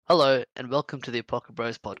Hello, and welcome to the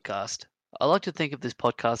Apocabros podcast. I like to think of this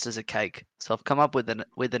podcast as a cake, so I've come up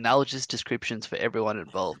with analogous descriptions for everyone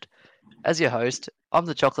involved. As your host, I'm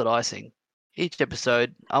the chocolate icing. Each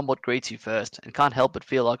episode, I'm what greets you first, and can't help but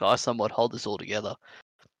feel like I somewhat hold this all together.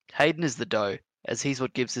 Hayden is the dough, as he's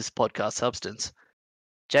what gives this podcast substance.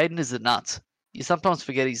 Jayden is the nuts. You sometimes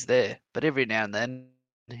forget he's there, but every now and then,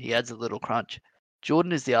 he adds a little crunch.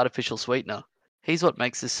 Jordan is the artificial sweetener. He's what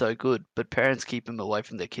makes this so good, but parents keep him away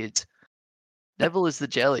from their kids. Neville is the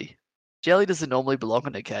jelly. Jelly doesn't normally belong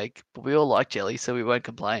on a cake, but we all like jelly, so we won't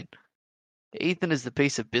complain. Ethan is the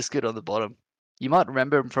piece of biscuit on the bottom. You might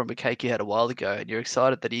remember him from a cake you had a while ago, and you're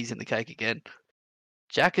excited that he's in the cake again.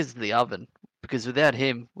 Jack is the oven, because without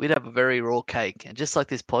him, we'd have a very raw cake, and just like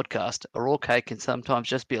this podcast, a raw cake can sometimes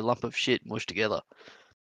just be a lump of shit mushed together.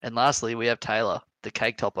 And lastly, we have Taylor, the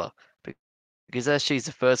cake topper, because as she's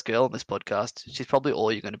the first girl on this podcast, she's probably all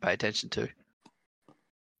you're going to pay attention to.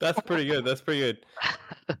 That's pretty good. Is there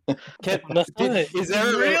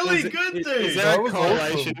really good, dude. Is there a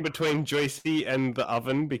correlation between Joicey and the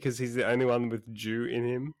oven because he's the only one with Jew in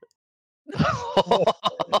him? I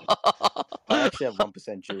actually have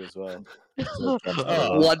 1% Jew as well. So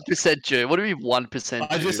 1% Jew. What do you mean 1%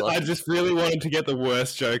 Jew? I just really wanted to get the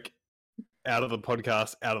worst joke out of the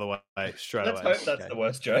podcast out of the way straight away. Let's hope that's the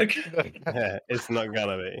worst joke. Yeah, it's not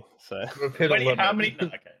gonna be. So how many? No,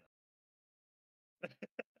 okay.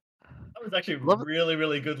 That was actually really,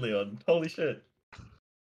 really good, Leon. Holy shit.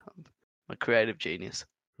 I'm a creative genius.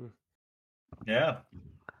 Yeah.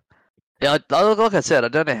 Yeah, like I said, I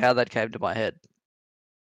don't know how that came to my head.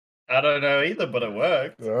 I don't know either, but it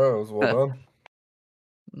worked. Yeah, it was well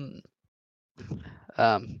done.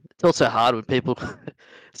 It's also hard when people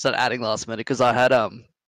start adding last minute because I had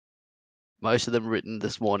most of them written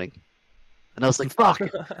this morning, and I was like, "Fuck."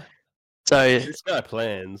 So this guy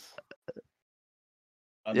plans.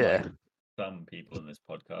 Unlike some people in this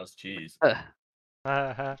podcast, jeez.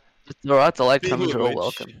 It's all right. The late comers are all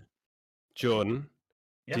welcome. Jordan,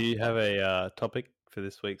 Yeah. do you have a topic for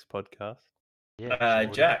this week's podcast? Yeah.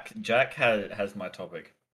 Jack has my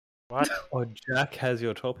topic. What? Oh, Jack has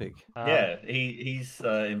your topic. Yeah, he's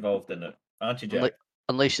involved in it, aren't you, Jack?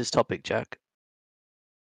 Unleash this topic, Jack.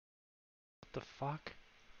 What the fuck?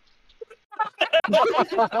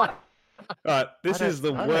 Alright, this is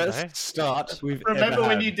the worst start we've ever Remember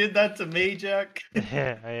when had. you did that to me, Jack?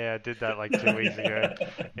 Yeah, I did that like 2 weeks ago.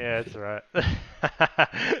 Yeah, that's right.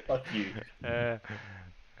 Fuck you.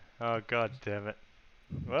 Oh god damn it.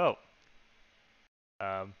 Well.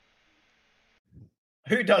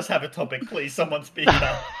 Who does have a topic? Please, someone speak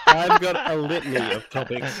up. I've got a litany of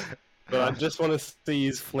topics, but I just want to see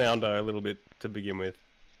you flounder a little bit to begin with.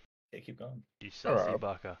 Yeah, keep going. You sassy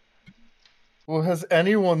bucker. Well, has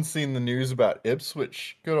anyone seen the news about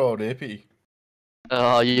Ipswich? Good old Ippy.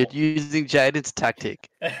 Oh, you're using Jayden's tactic.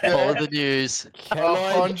 Follow the news.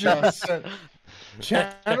 100%.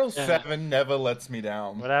 Channel 7 never lets me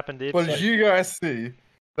down. What happened to But did you guys see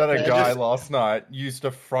that a guy last night used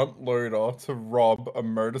a front loader to rob a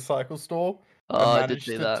motorcycle store? Oh, I did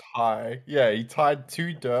see that. He tied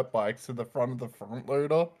 2 dirt bikes to the front of the front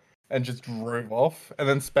loader and just drove off, and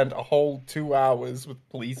then spent a whole 2 hours with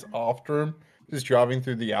police after him, just driving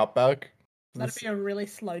through the outback. That'd be a really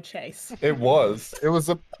slow chase. It was.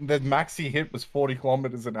 The maxi hit was 40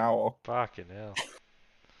 kilometers an hour. Fucking hell.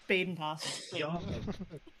 Speeding past. You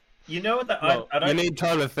know what? You need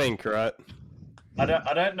time to think, right? I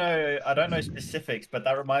don't know specifics, but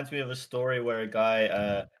that reminds me of a story where a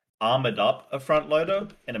guy armored up a front loader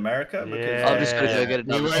in America. Yeah. I'm just gonna go get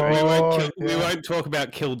another. We won't talk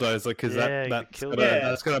about Killdozer because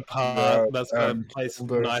that's gonna place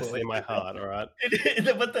nicely in my heart. All right.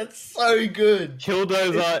 But that's so good.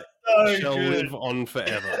 Killdozer shall live on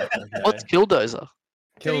forever. Okay. What's Killdozer?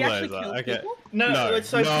 Killdozer. Okay. No. It's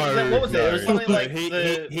so what was it? It was something like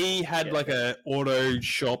he had like a auto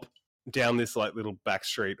shop down this like little back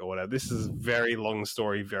street or whatever. This is very long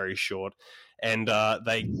story, very short. And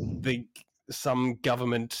some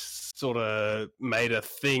government sort of made a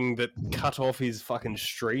thing that cut off his fucking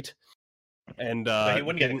street, and but he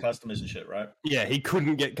wouldn't get customers and shit, right? Yeah, he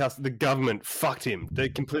couldn't get customers. The government fucked him. They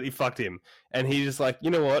completely fucked him, and he's just like,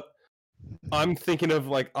 you know what? I'm thinking of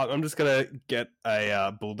like, I'm just gonna get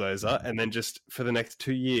a bulldozer, and then just for the next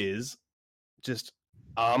 2 years, just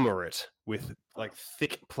armor it with like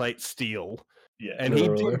thick plate steel. Yeah, and he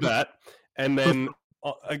did that, and then.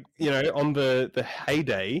 On the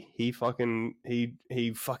heyday, he fucking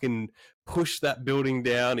pushed that building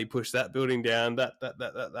down. He pushed that building down,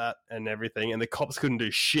 that, and everything. And the cops couldn't do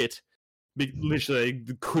shit. Literally,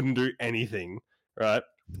 couldn't do anything, right?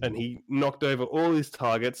 and he knocked over all his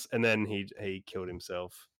targets, and then he killed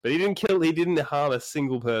himself. But he didn't harm a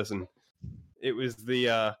single person. It was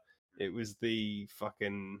the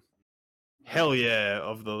fucking hell yeah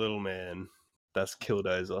of the little man. That's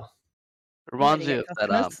Killdozer. Reminds me Yeah, of that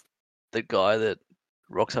customers. the guy that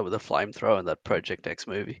rocks up with a flamethrower in that Project X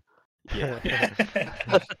movie. Yeah.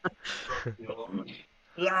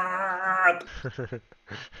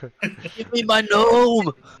 Give me my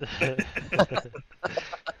gnome.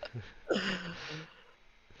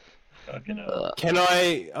 Fucking hell. Can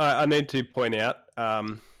I need to point out.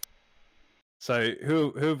 So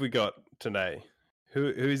who have we got today? Who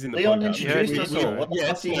is in the Leon podcast? introduced us all. What the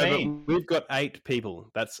fuck do you but mean? we've got 8 people.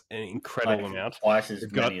 That's an incredible Like, amount. twice as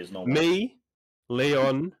We've got many as normal. me,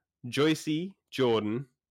 Leon, Joicey, Jordan,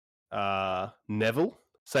 Neville.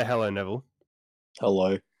 Say hello, Neville.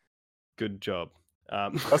 Hello. Good job.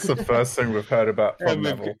 That's the first thing we've heard about from and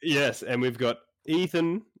Neville. yes, and we've got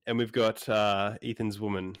Ethan, and we've got Ethan's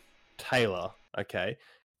woman, Taylor. Okay.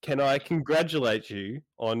 Can I congratulate you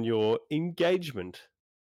on your engagement?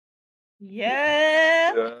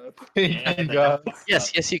 Yeah.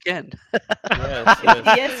 Yes, you can.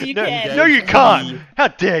 Yes, you No, can. no, you can't. How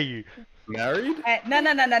dare you? Married?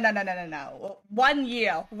 No. 1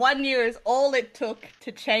 year. 1 year is all it took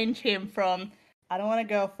to change him from I don't want a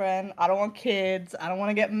girlfriend, I don't want kids, I don't want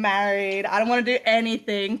to get married, I don't want to do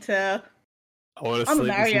anything to I want to I'm sleep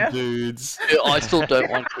with married. some dudes. I still don't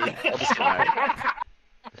want kids. I'll just get married.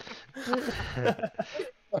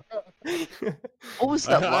 What was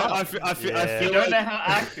that laugh? I feel You don't like, know how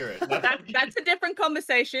accurate. That's a different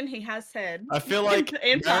conversation, he has said. I feel like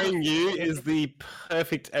In marrying you is the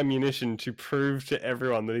perfect ammunition to prove to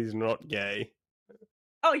everyone that he's not gay.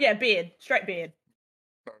 Oh yeah, beard. Straight beard.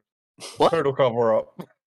 What? Total cover up.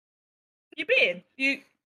 Your beard.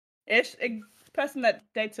 It's a person that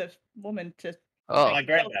dates a woman to Oh, My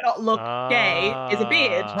granddad. not look gay is a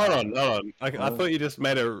beard. Hold on. I thought you just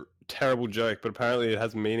made a terrible joke, but apparently it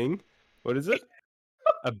has meaning. What is it?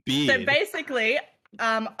 A beard. So basically,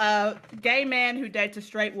 a gay man who dates a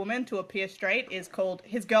straight woman to appear straight is called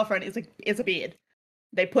his girlfriend is a beard.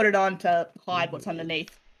 They put it on to hide what's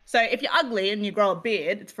underneath. So if you're ugly and you grow a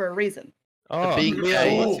beard, it's for a reason. Oh, being yeah,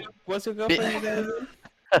 gay. what's your girlfriend name?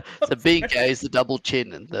 so being gay is the double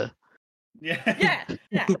chin and the. Yeah.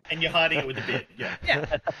 Yeah. And you're hiding it with a beard. Yeah.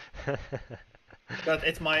 Yeah. But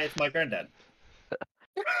it's my granddad.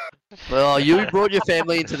 Well, you brought your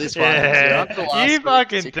family into this one. Yeah, It's your uncle last you week,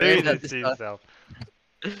 fucking so you do can't have this to time. yourself.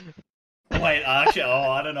 Wait, actually,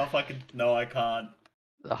 I don't know if I can. No, I can't.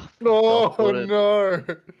 Oh, No, God, what a- no.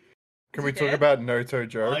 Can we Is talk it? about Noto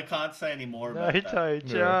Joe? I can't say any more about that. Noto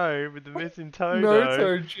Joe with the missing toe.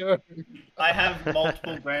 Noto Joe. I have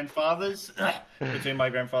multiple grandfathers between my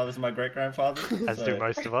grandfathers and my great grandfathers. As so, do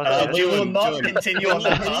most of us. we will Jordan, not Jordan. continue on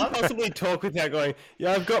that Can you path. possibly talk without going,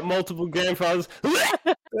 yeah, I've got multiple grandfathers.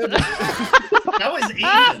 That was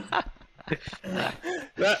Ethan.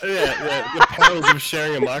 The perils of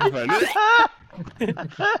sharing a microphone.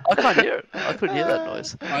 I can't hear it. I couldn't hear that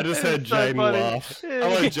noise. I just heard It's so Jayden funny. laugh.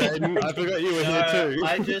 Hello, Jayden. I forgot you were here too.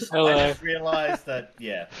 I just realised that,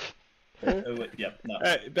 yeah. Yep, no.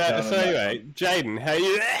 So no. anyway, Jayden, how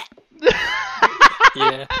you?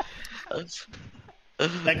 Yeah.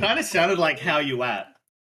 That kind of sounded like how you at.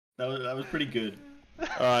 That was pretty good. All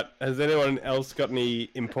right. Has anyone else got any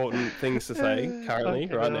important things to say currently,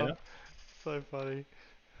 Fucking right hell. now? So funny.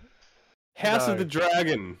 House No. of the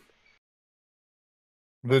Dragon.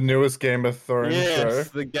 The newest Game of Thrones Yes, show.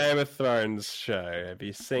 the Game of Thrones show. Have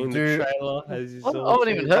you seen Dude, the trailer? Has you I all haven't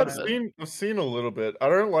even seen heard it? of it. I've seen a little bit. I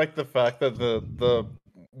don't like the fact that the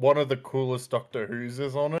one of the coolest Doctor Who's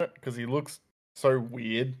is on it because he looks so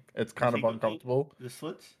weird. It's kind Has of he got uncomfortable. The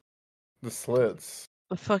slits? The slits.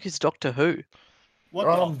 The fuck is Doctor Who? What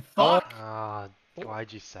the fuck? Ah,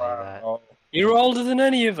 why'd you say that? Wow. You're older than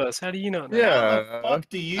any of us. How do you not know? How Yeah. the fuck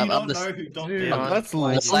do you I'm not the- know who Doctor Dude, Who is? that's Why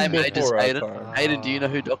long the same age as before our Hayden. time. Hayden, do you know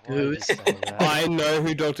who Doctor Who Why'd is? you say that? I know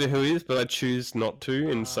who Doctor Who is, but I choose not to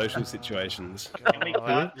in social situations. Can we God.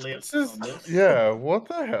 clap Leon This is, on this? yeah, what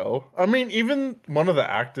the hell? I mean, even one of the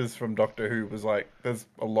actors from Doctor Who was like, there's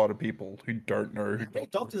a lot of people who don't know who How many Doctor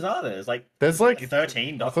doctors are there? There's like There's like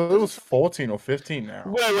 13 I doctors. thought it was 14 or 15 now.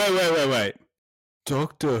 Wait.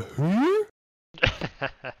 Doctor Who?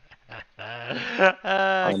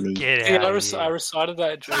 mean- Get See, out I of I here. recited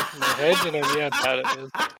that joke in my head, and I knew how bad it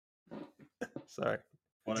is. Sorry.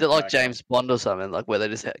 What Is a it like crack. James Bond or something, like where they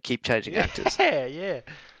just keep changing actors? Yeah.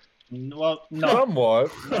 Well, no.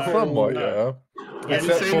 Somewhat. No, Somewhat, no. yeah. Have Have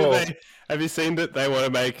you, Except seen for- that have you seen that they want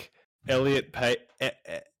to make Elliot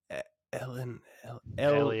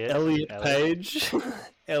Elliot. Page?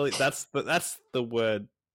 Elliot. That's the word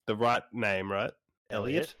the right name, right?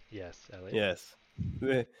 Elliot? Yes, Elliot. Yes.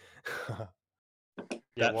 Yeah,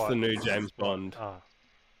 That's what? the new James Bond. Oh.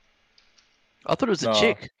 I thought it was a Nah.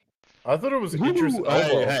 chick. I thought it was Idris Ooh,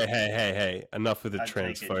 Elba. hey. Enough with the I'd take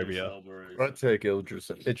Idris transphobia. Elba as- I'd take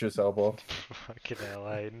Idris Elba. Fucking hell,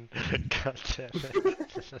 Hayden. God damn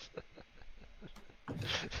it.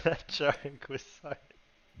 That joke was so...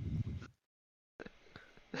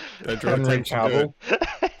 Don't draw Henry attention to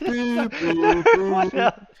Cavill. What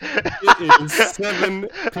now? It is 7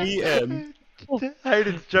 p.m.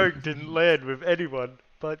 Hayden's joke didn't land with anyone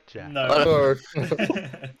but Jack. No. Oh,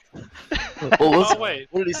 What was Oh wait,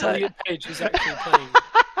 What did he say? Elliot Page is actually playing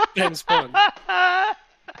James Bond.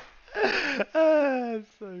 So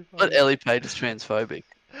funny. But Ellie Page is transphobic.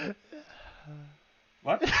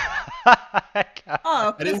 What?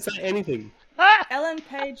 Oh, I didn't say anything. Ellen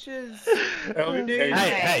Page's Ellen new Page. Hey,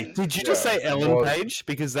 name. hey, did you just Yeah, say Ellen what? Page?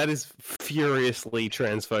 Because that is furiously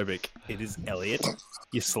transphobic. It is Elliot,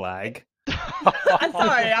 you slag. I'm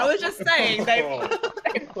sorry, I was just saying they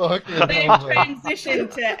Fucking they hell.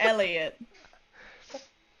 transitioned to Elliot.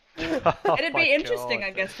 Oh It'd my be interesting, God.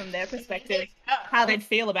 I guess, from their perspective, how they'd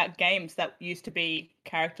feel about games that used to be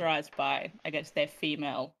characterized by, I guess, their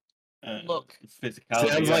female look. Physicality.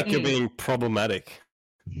 Sounds like you're Mm. being problematic.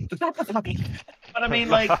 But I mean,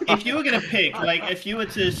 like, if you were gonna pick, like, if you were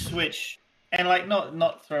to switch, and like,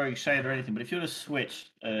 not throwing shade or anything, but if you were to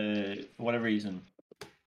switch, for whatever reason,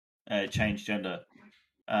 change gender,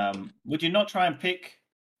 would you not try and pick?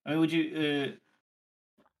 I mean, would you?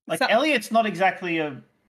 Like, So- Elliot's not exactly a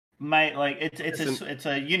mate. Like, it's Listen.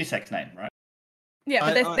 a unisex name, right? Yeah,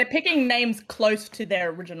 but I- they're picking names close to their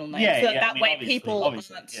original names, Yeah, so that, yeah, I that mean, way obviously, people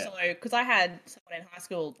obviously, aren't yeah. so. Because I had someone in high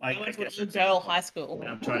school. I I went to guess a it's girl a- high school.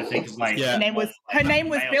 I'm trying to think of like. Yeah. Her name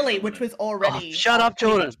was male Billy, which feminine. was already Oh, shut up,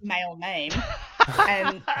 pretty Jordan. much male name,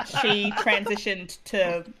 and she transitioned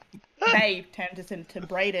to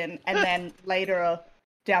Brayden, and then later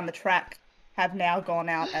down the track have now gone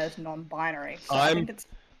out as non-binary. So I I'm think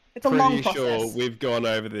it's a long Pretty process. sure we've gone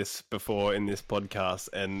over this before in this podcast,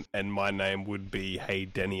 and my name would be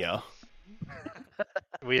Haydenia.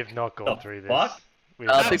 We have not gone The through this. fuck? We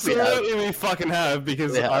I have think we have. Absolutely, we fucking have,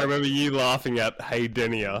 because We have. I remember you laughing at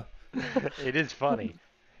Haydenia. It is funny.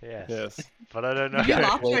 Yes. Yes. But I don't know. You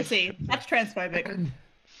laugh, Joicey. That's transphobic.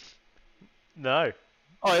 No.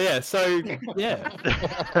 Oh yeah, so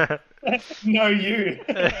yeah. No, you.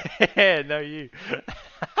 Yeah, no, you.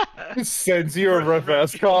 Sends you a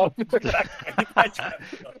reverse card.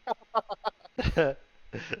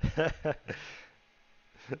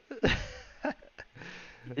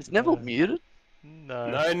 Is Neville muted? No.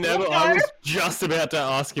 No, never. I was just about to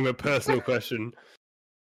ask him a personal question.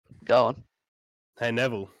 Go on. Hey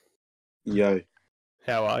Neville, Yo,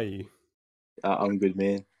 how are you? I'm good,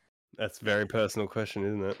 man. That's a very personal question,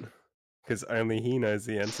 isn't it? Because only he knows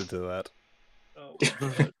the answer to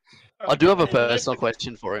that. I do have a personal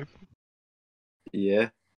question for him. Yeah.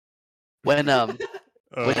 When Oh,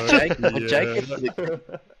 Jake- when Jake yeah. gets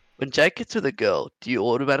when Jake gets with a girl, do you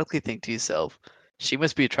automatically think to yourself, she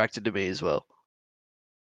must be attracted to me as well?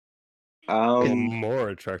 Or Um, more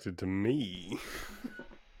attracted to me.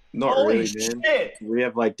 not Holy really, man. shit! We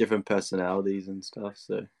have like different personalities and stuff,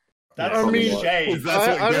 so That's I mean, shade. Is that what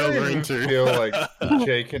I girls don't are even into? feel like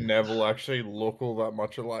Jake and Neville actually look all that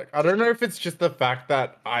much alike. I don't know if it's just the fact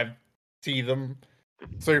that I see them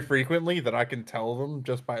so frequently that I can tell them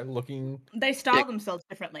just by looking. They style Yeah. themselves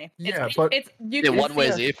differently. Yeah, it's, but- it's you Yeah, can one see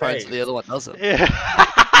wears a earphones, face. the other one doesn't. Yeah.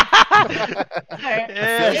 I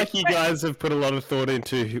feel Yeah. like you guys have put a lot of thought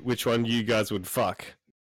into which one you guys would fuck.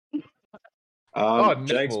 Oh,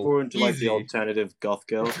 Jake's Neville, more into like easy. the alternative goth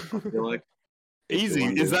girl. I feel like Easy.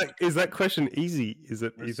 one Is girl. that question easy? Is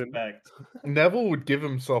it Ethan? Respect. Neville would give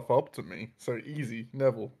himself up to me, so easy,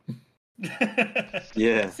 Neville.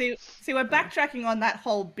 Yeah. See, we're backtracking on that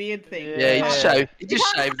whole beard thing. Yeah, he Yeah. just shaved. He You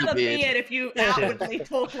just can't shaved the have a beard. if you outwardly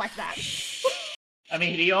talk like that. I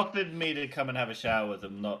mean, he offered me to come and have a shower with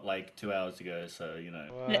him not like 2 hours ago, so you know.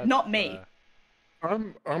 What Not me.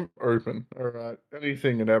 I'm open. All right,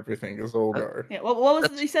 anything and everything is all go. Yeah, what was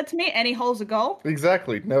it you said to me? Any hole's a goal?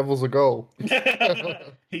 Exactly, Neville's a goal.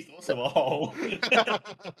 He's also a hole.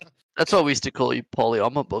 That's why we used to call you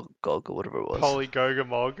Polyomagog or whatever it was.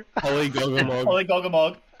 Polygogamog. Polygogamog.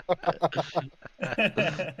 Polygogomog.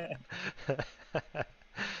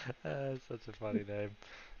 That's such a funny name.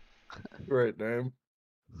 Great name.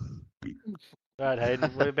 Right,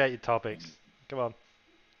 Hayden, what about your topics? Come on.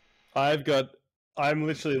 I'm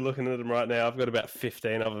literally looking at them right now. I've got about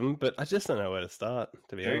 15 of them, but I just don't know where to start,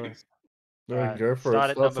 to be Dude. honest. No, Alright, go for start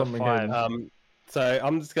it. at Start number something 5. Hayden. So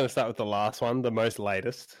I'm just going to start with the last one, the most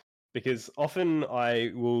latest. because often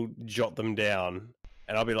I will jot them down,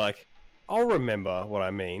 and I'll be like, I'll remember what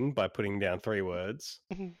I mean by putting down 3 words,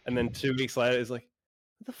 and then 2 weeks later, it's like,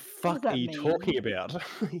 what the fuck that are you mean? talking about?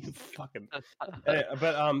 You fucking.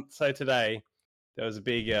 But so today there was a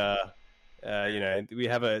big, we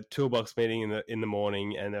have a toolbox meeting in the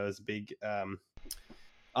morning, and there was a big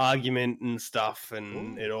argument and stuff,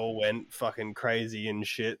 and it all went fucking crazy and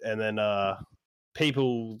shit, and then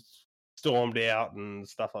people stormed out and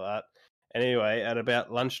stuff like that. And anyway, at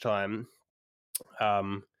about lunchtime,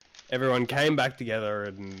 everyone came back together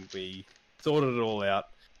and we sorted it all out.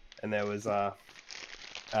 And there was, it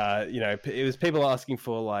was people asking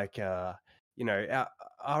for like, are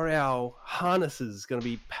our harnesses going to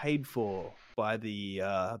be paid for by the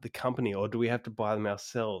company, or do we have to buy them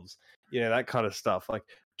ourselves? That kind of stuff. Like,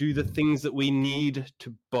 do the things that we need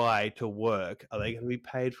to buy to work, are they going to be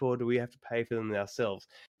paid for? Do we have to pay for them ourselves?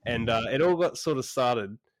 And it all got sort of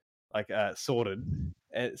sorted.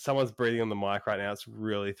 And someone's breathing on the mic right now. It's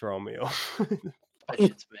really throwing me off.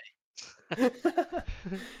 It's me.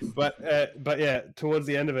 But yeah, towards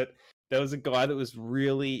the end of it, there was a guy that was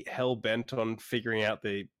really hell bent on figuring out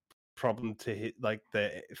the problem to the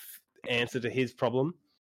answer to his problem,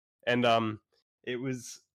 and it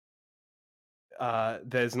was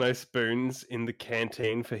there's no spoons in the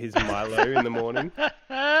canteen for his Milo in the morning.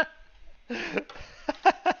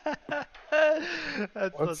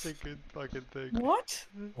 That's such a good fucking thing. What?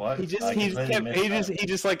 What? He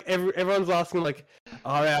just like everyone's asking like,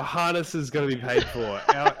 are our harnesses going to be paid for?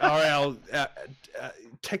 Are our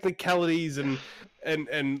technicalities and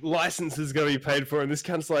licenses going to be paid for? And this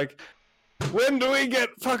cunt's like, when do we get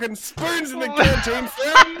fucking spoons in the canteen for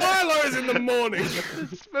our Milos in the morning?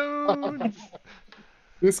 Spoons.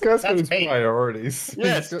 This guy's got That's his me. priorities.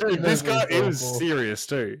 Yes, this guy, it was serious. serious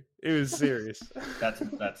too. It was serious. That's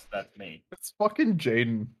me. It's fucking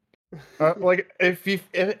Jayden.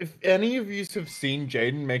 If any of you have seen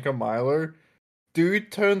Jayden make a Milo,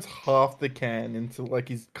 dude turns half the can into like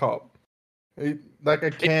his cup. Like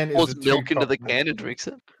a can He is pours a milk into the 2-cup can and drinks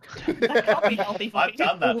it. That can't be healthy for I've you.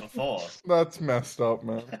 done that before. That's messed up,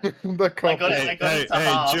 man. The cup. got it. Hey,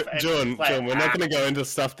 half and John, it's like, John, we're not going to go into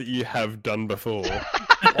stuff that you have done before.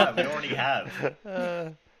 What? We already have.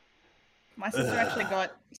 My sister actually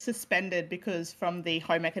got suspended because from the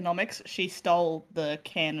home economics, she stole the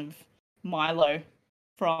can of Milo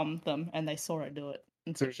from them, and they saw her do it.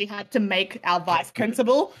 And so she had to make our vice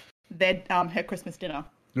principal her Christmas dinner.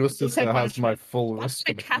 Your sister has punishment. my full That's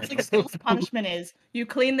what respect. Catholic school's punishment is. You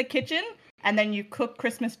clean the kitchen, and then you cook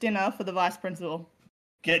Christmas dinner for the vice principal.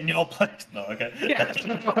 Get in your place. No, okay. Yeah.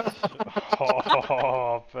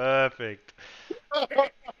 Oh, perfect.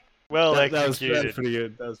 Well That was executed. pretty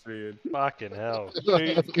good. That was pretty good. Fucking hell.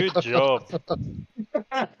 Good job. Fucking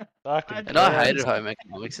And I hell. hated home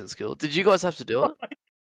economics in school. Did you guys have to do it?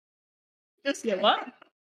 Just get what?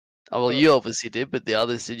 Oh, well, you obviously did, but the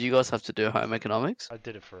others, did you guys have to do home economics? I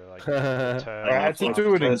did it for like a term. I had to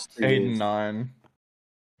do it in First 2 8 years. and 9.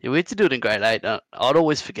 Yeah, we had to do it in grade 8. I'd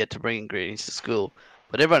always forget to bring ingredients to school,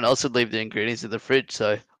 but everyone else would leave the ingredients in the fridge,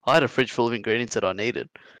 so I had a fridge full of ingredients that I needed.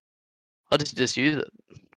 I just use it.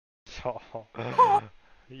 Oh,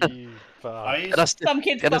 you I fuck. used And I st- Some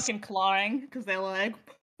kids and I fucking crying because they're like,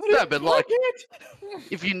 No, but like,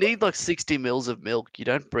 if you need like 60 mils of milk, you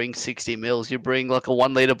don't bring 60 mils. You bring like a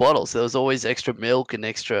 1 liter bottle. So there's always extra milk and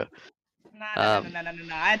extra. No. I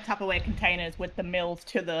had Tupperware containers with the mils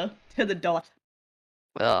to the dot.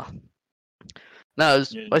 Well, no, it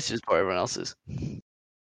was Yeah. mostly just for everyone else's. And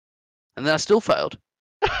then I still failed.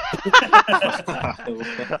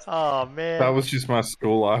 Oh man. That was just my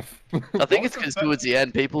school life. I think it's because towards the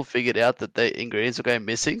end, people figured out that the ingredients were going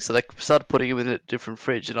missing, so they started putting them in a different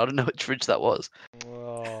fridge, and I don't know which fridge that was.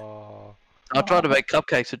 Oh. I tried to make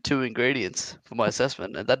cupcakes with 2 ingredients for my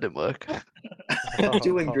assessment, and that didn't work.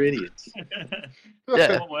 2 ingredients.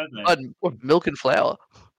 Yeah, What were they? I had milk and flour.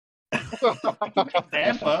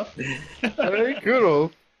 Damper. Very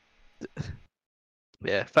good.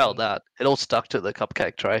 Yeah, failed that. It all stuck to the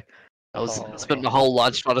cupcake tray. I Oh. spent my whole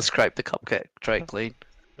lunch trying to scrape the cupcake tray clean.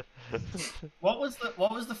 What was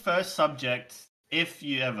the first subject, if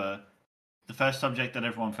you ever, the first subject that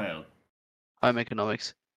everyone failed? Home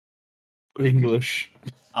economics. English.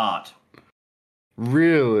 Art.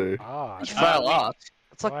 Really? Ah, You fail art.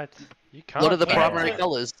 It's like, what? You can't. what are the fail. primary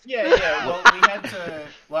colours? Yeah. Well, we had to.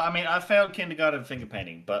 Well, I mean, I failed kindergarten finger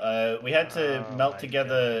painting, but we had to Oh melt my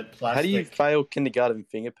together plastic. How do you fail kindergarten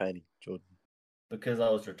finger painting, Jordan? Because I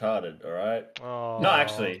was retarded. All right. Oh. No,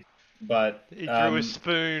 actually, but He drew a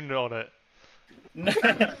spoon on it.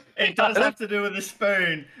 it does have to do with a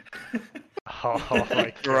spoon. Oh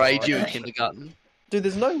my Grade god. you in kindergarten. Dude,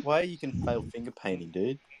 there's no way you can fail finger painting,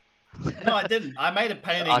 dude. No, I didn't. I made a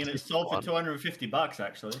painting and it Artistic sold for one. $250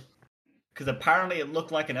 actually. Because apparently it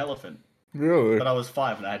looked like an elephant. Really? But I was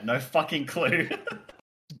 5 and I had no fucking clue.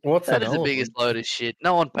 What's That an is the elephant? biggest load of shit.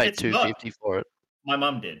 No one paid It's not. $250 for it. My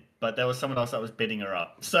mum did, but there was someone else that was bidding her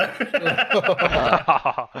up. So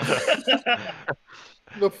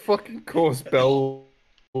The fucking course bell.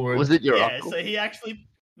 Was it your yeah, uncle? so he actually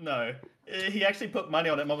put money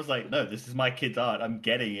on it. Mum was like, "No, this is my kid's art. I'm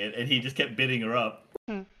getting it," and he just kept bidding her up.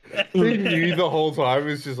 He knew the whole time.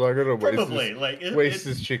 It's just like, I'm gonna Probably like waste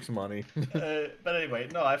this chick's money. but anyway,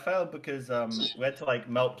 no, I failed because we had to like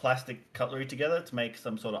melt plastic cutlery together to make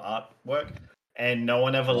some sort of artwork, and no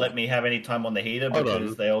one ever let me have any time on the heater Hold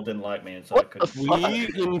because on. they all didn't like me, and so What I couldn't. Were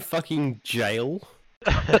you in fucking jail?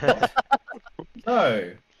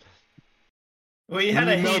 No. We had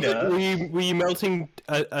a heater. Were you melting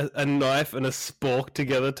a knife and a spork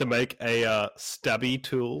together to make a stabby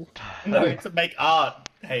tool? No, to make art,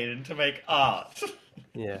 Hayden. To make art.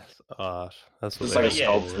 Yes, art. That's what It's they like a Yeah.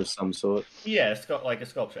 sculpture of some sort. Yeah, it's got like a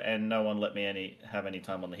sculpture, and no one let me have any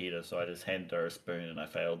time on the heater, so I just handed her a spoon and I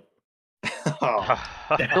failed. Oh,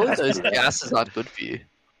 Surely those gases aren't good for you.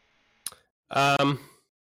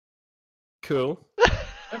 Cool.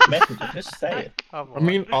 Don't message it, just say it. Come I on.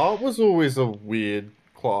 mean, art was always a weird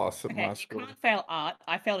class at Okay, my you school. can't fail art.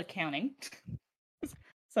 I failed accounting.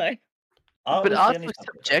 So Art But was the art's only like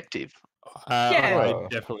subject. subjective. Yeah. I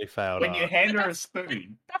definitely failed When you art. hand her a that's-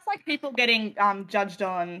 spoon. that's like people getting judged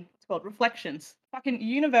on what's called reflections. Fucking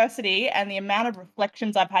university and the amount of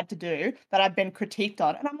reflections I've had to do that I've been critiqued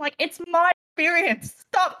on, and I'm like, it's my experience.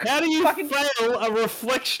 Stop. How do you fucking fail a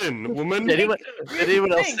reflection, woman? Did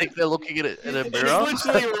anyone else think. think they're looking at it in a It's mirror?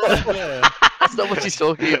 literally right there. That's not what she's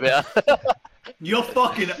talking about. You're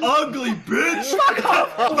fucking ugly, bitch!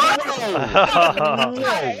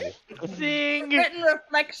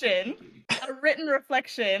 Sing. A written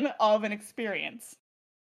reflection of an experience.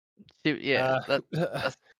 Yeah, Uh,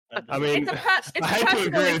 that's I mean, It's I a hate to personal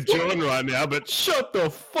agree with John right now, but shut the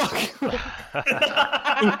fuck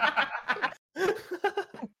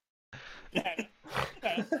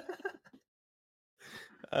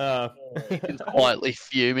up. he's quietly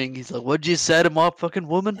fuming. He's like, "What'd you say to my fucking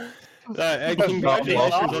woman?"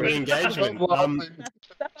 Congratulations on the engagement.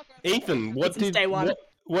 Ethan, what Since did day one.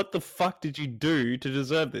 what the fuck did you do to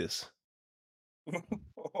deserve this?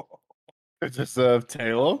 It deserved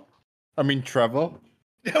Taylor. I mean, Trevor.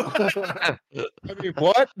 I mean,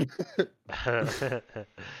 what?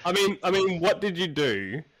 I mean, what did you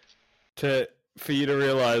do for you to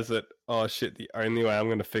realize that? Oh shit! The only way I'm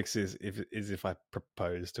going to fix this is if I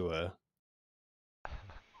propose to her.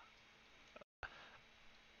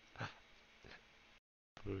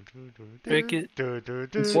 Cricket.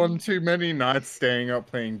 It's one too many nights staying up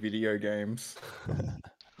playing video games.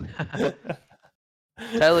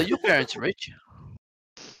 Taylor, your parents are rich.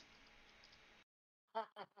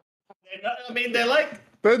 I mean, they're like,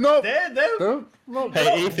 They're not. they're They're not.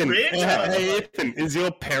 Hey Ethan, rich. hey Ethan, is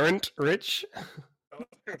your parent rich?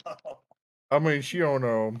 I mean, she own her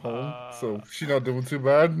own home, so she's not doing too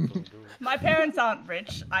bad. My parents aren't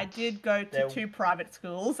rich. I did go to They're- 2 private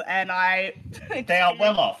schools, and I. they are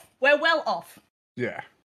well off. We're well off. Yeah.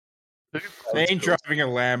 They ain't driving a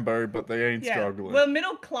Lambo, but they ain't Yeah, struggling. we're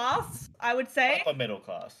middle class, I would say, Upper middle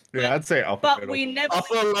class. Yeah, I'd say upper but middle. we never.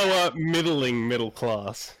 Upper, lower, middle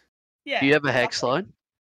class. Yeah, Do you have a hex line?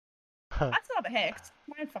 That's not a hex.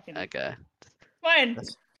 Mine fucking. Okay. Mine.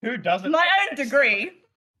 Who doesn't? My own degree.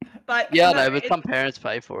 But Yeah, no, no, but it's some parents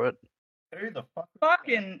pay for it. Who the fuck?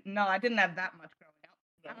 fucking no. I didn't have that much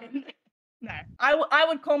growing up. No, I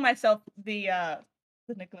would call myself the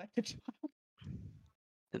neglected child.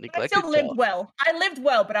 The I neglected still lived child. well. I lived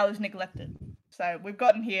well, but I was neglected. So we've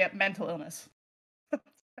gotten here mental illness. That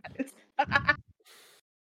is-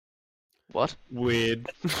 What? Weird.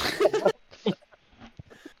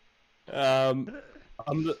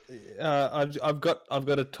 I've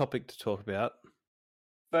got a topic to talk about,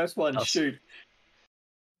 First one, Us. shoot.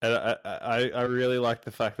 and I really like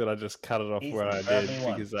the fact that I just cut it off Ethan, where I grab did me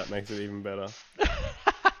one. because that makes it even better.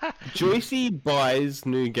 Joicey buys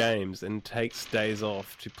new games and takes days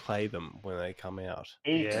off to play them when they come out.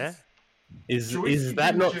 Yeah. Is Joicey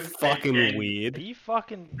that didn't not just play fucking games. Are weird? you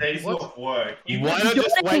fucking? Days What? off work. Why not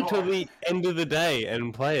just wait till the end of the day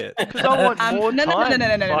and play it? Because I want more no, no, no, time. no,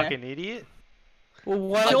 no, no, no. Fucking idiot. Well,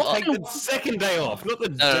 why not take Jordan- the second day off, not the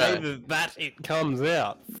No. day that it comes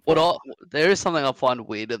out? There is something I find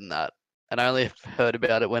weirder than that, and I only heard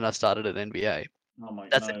about it when I started at NBA. Oh my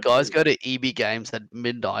That's no, that guys dude. go to EB Games at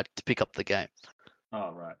midnight to pick up the game.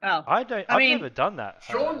 Oh right. Oh, I don't. I I've mean, never done that.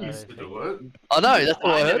 Sean used to do it. I know, that's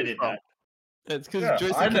what I I never heard. did from. that. It's because Yeah,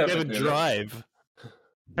 Joicey I can never never did it. drive.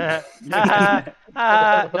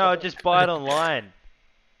 No, just buy it online.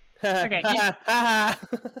 Okay,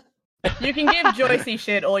 You can give Joicey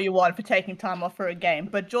shit all you want for taking time off for a game,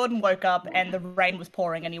 but Jordan woke up and the rain was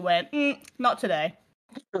pouring and he went, not today.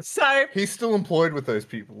 So He's still employed with those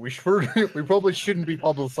people. We probably shouldn't be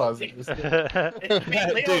publicizing this.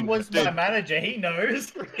 Leon was my dude. manager. He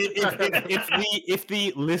knows. if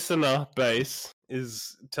the listener base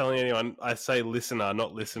is telling anyone, I say listener,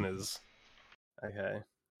 not listeners. Okay.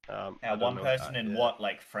 I don't One know person that, in yeah. what,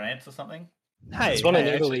 like France or something? Hey, There's one in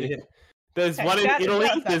actually, Italy. There's Hey, one in shout Italy.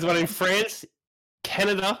 out There's that one in person. France,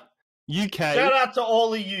 Canada, UK. Shout out to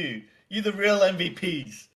all of you. You the real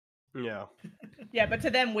MVPs. Yeah. yeah, but to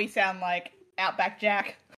them we sound like Outback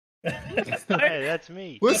Jack. Hey, that's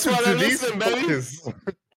me. Listen why to they these listen, baby. fuckers.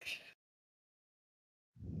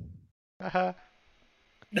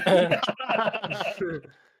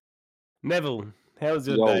 Neville, how was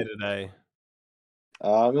your Yo. day today?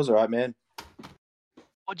 It was alright, man.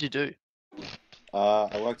 What'd you do?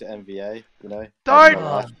 I worked at MVA, you know. Don't!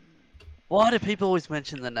 Oh, why do people always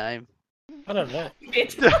mention the name? I don't know.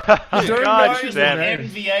 It's Don't God know damn what it.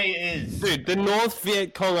 MVA is. Dude, the North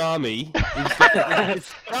Viet Cong Army is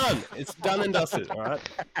it's done. It's done and dusted, alright?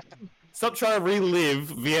 Stop trying to relive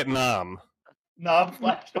Vietnam. No,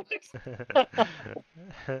 flashbacks.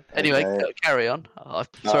 Anyway, Okay. carry on. I'm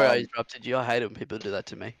sorry I Um, interrupted you. I hate it when people do that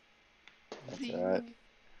to me. That's alright.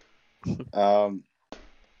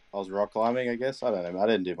 I was rock climbing, I guess. I don't know. I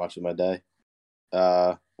didn't do much of my day.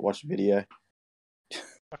 Watched a video.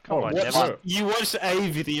 Oh, come on, What- Neville. You watched a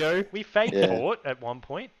video? We fake Yeah. fought at one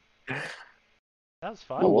point. That was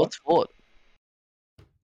fun. Oh, what's what?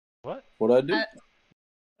 What? What'd I do?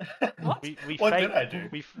 We What fake, did I do?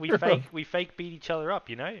 we fake beat each other up,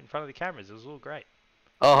 you know, in front of the cameras. It was all great.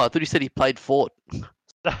 Oh, I thought you said he played Fort. Is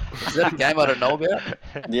that a game I don't know about?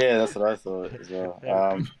 Yeah, that's what I thought as well.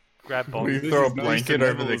 Yeah. Grab We bombs. throw a is nice blanket to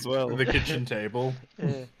over Neville as well. the kitchen table.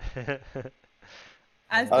 as the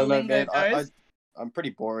I don't know, lingo man. goes. I'm pretty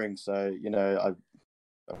boring, so you know,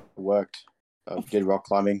 I worked. I did rock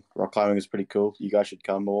climbing. Rock climbing is pretty cool. You guys should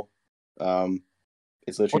come more.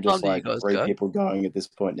 It's literally What just time do you like guys 3 go? people going at this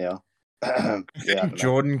point now. I Yeah, I think don't know.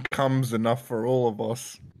 Jordan comes enough for all of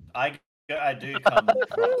us. I do come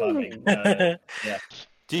rock climbing. Yeah.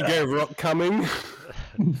 Do you go rock coming?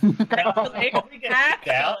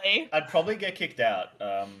 Actually, I'd probably get kicked out. If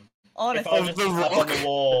I honestly. was just up on the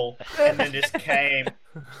wall and then just came.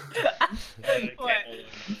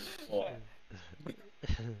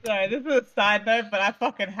 Sorry, this is a side note, but I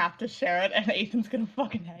fucking have to share it, and Ethan's gonna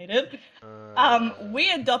fucking hate it. We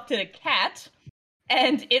adopted a cat,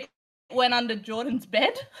 and it went under Jordan's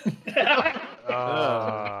bed.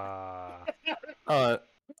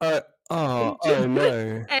 Oh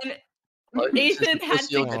no. And Oh, Ethan it's had just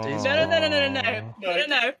to. your No, disease.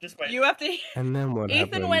 no. Just wait. You have to. And then what Ethan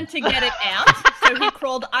happened? went to get it out, so he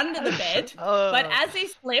crawled under the bed. But as he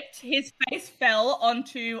slipped, his face fell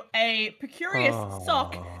onto a precarious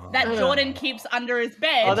sock that Jordan keeps under his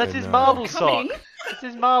bed. Oh, that's his marble Coming. sock. That's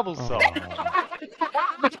his marble sock.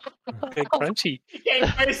 Okay, crunchy. He came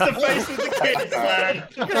face to face with the kids, man.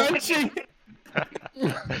 Crunchy!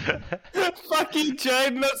 Fuck you,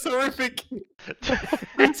 Jayden, that's horrific.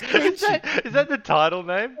 Is that the title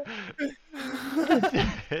name?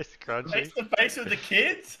 It's crunchy. Face to face with the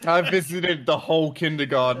kids? I visited the whole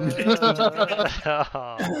kindergarten.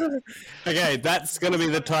 Okay, that's gonna be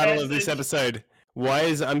the title of this episode. Why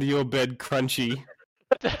is under your bed crunchy?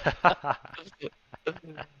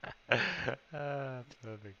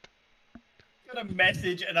 Perfect. Got a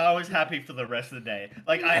message and I was happy for the rest of the day.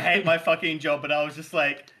 Like, I hate my fucking job, but I was just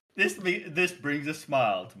like, this brings a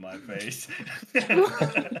smile to my face. It'd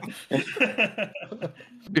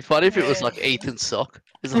be funny if it was like Ethan's sock.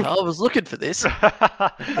 He's like, I was looking for this.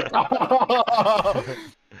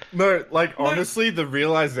 No, like honestly, the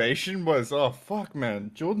realization was, oh fuck,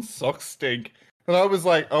 man, Jordan's socks stink, and I was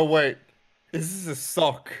like, oh wait, this is a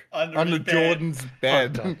sock Under under his bed. Jordan's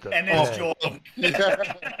bed. And it's Jordan.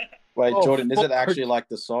 Wait, Oh, Jordan, is it fuck. actually like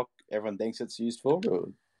the sock everyone thinks it's used for? Or...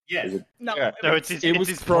 Yes. No, Yeah. No, it's his, It it's was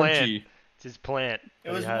his plant. crunchy. It's his plant.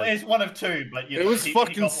 It was that he has. it's one of two, but you know, It was he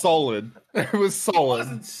fucking got one. solid. It was It solid.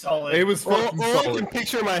 wasn't solid. It was All fucking I can solid.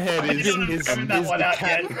 picture in my head is didn't figure that one the out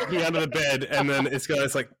cat yet. looking under the bed, and then it's got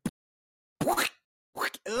this like,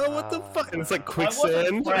 oh, what the fuck? And it's like I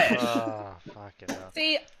wasn't quicksand. fresh. Oh, fucking hell.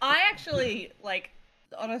 See, I actually like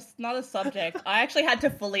another subject, I actually had to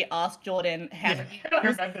fully ask Jordan I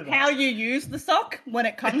remember that. how you use the sock when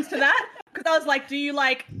it comes to that. Because I was like, do you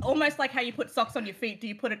like almost like how you put socks on your feet? Do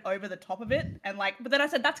you put it over the top of it? And like, but then I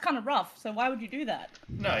said that's kind of rough. So why would you do that?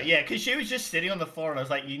 No, yeah, because she was just sitting on the floor, and I was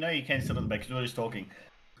like, you know, you can't sit on the bed because we were just talking.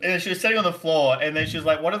 And then she was sitting on the floor, and then she was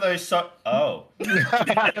like, "What are those socks?" Oh.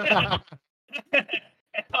 I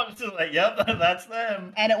was just like, "Yep, that's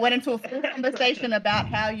them." And it went into a full conversation about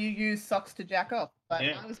how you use socks to jack off. But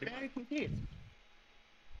Yeah. I was very confused.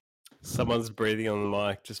 Someone's breathing on the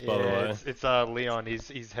mic, just by the way. It's Leon.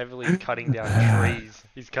 He's heavily cutting down trees.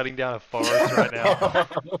 He's cutting down a forest right now.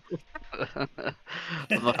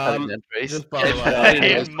 I'm not cutting down trees. Just by the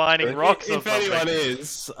way. He's mining rocks or If something. anyone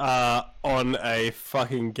is on a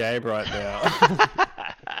fucking game right now,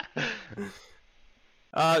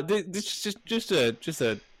 this is just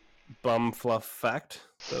a bum fluff fact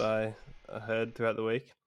that I heard throughout the week.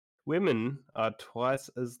 Women are twice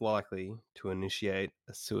as likely to initiate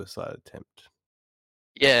a suicide attempt.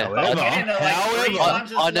 Yeah,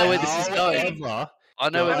 I know where this is going. I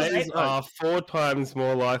know where this Ladies is going. are 4 times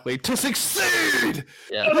more likely to succeed.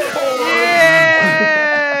 Yeah.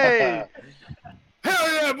 Yay!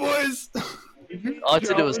 Hell yeah, boys! I had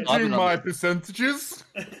to do a Do Simon my on percentages.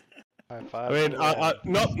 High I five. mean, not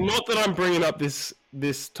that I'm bringing up this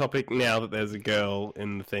topic now that there's a girl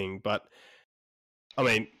in the thing, but I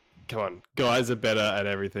mean, come on, guys are better at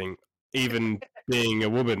everything, even being a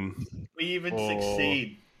woman. We even Or-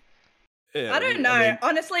 succeed. Yeah, I don't know. mean,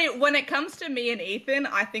 Honestly, when it comes to me and Ethan,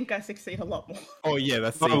 I think I succeed a lot more. oh yeah,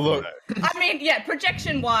 that's the Oh, look. I mean, yeah,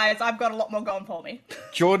 projection-wise, I've got a lot more going for me.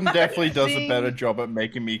 Jordan definitely does a Zing. better job at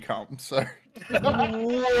making me come, so.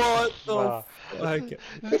 What the Wow. fuck?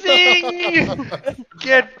 Zing!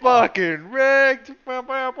 Get fucking wrecked! Wow,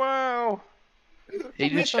 wow, wow. He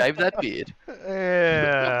just shaved that beard.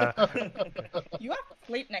 Yeah. You have to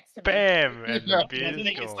sleep next to me. Bam! And Yeah. the beard Imagine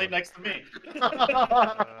he is can gone. sleep next to me.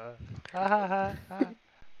 Ha, ha, ha, ha.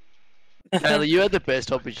 Taylor, you had the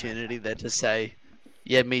best opportunity there to say,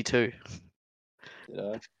 "Yeah, me too." You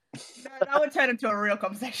know? No, that would turn into a real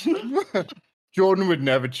conversation. Jordan would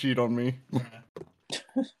never cheat on me.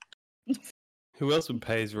 Who else would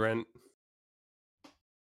pay his rent?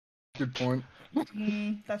 Good point.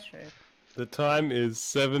 That's true. The time is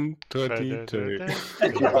 7:22.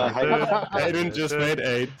 Hayden just made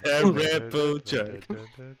a Uh, terrible joke.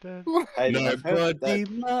 Hey, I've heard Nobody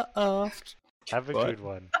that, laughed. Have a What? good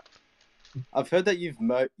one. I've heard that you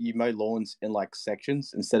mow lawns in like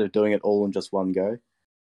sections instead of doing it all in just one go.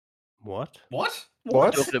 What? What?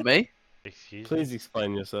 What? Talking to me? Excuse me. Please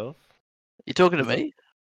explain yourself. You talking to me?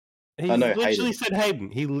 He I know literally Hayden. said Hayden.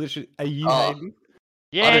 He literally. Are you Oh. Hayden?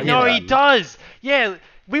 Yeah, didn't no, hear he that. does. Yeah,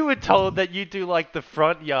 we were told that you do like the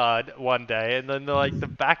front yard one day and then like the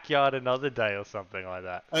backyard another day or something like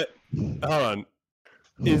that. Hold on.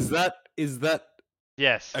 Is that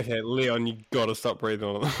Yes. okay, Leon? You gotta stop breathing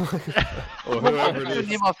on it. Or whoever it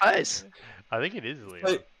Near is. my face. I think it is Leo.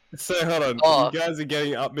 Wait. So hold on. Oh. You guys are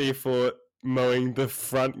getting up me for mowing the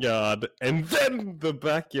front yard and then the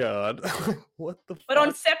backyard. What the? But on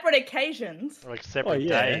fuck? separate occasions. Like separate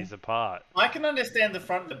yeah. days apart. I can understand the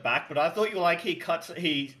front and the back, but I thought you were like he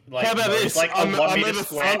like How about mows, this? like I'm a 1 mow meter the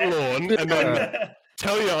square. front lawn and then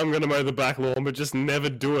tell you I'm gonna mow the back lawn, but just never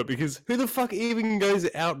do it because who the fuck even goes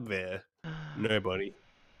out there? Nobody.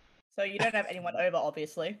 So you don't have anyone over,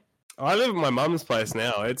 obviously. I live at my mum's place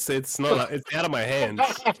now. It's not. It's out of my hands.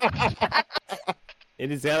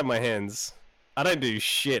 It is out of my hands. I don't do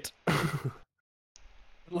shit.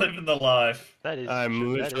 Living the life. That is I'm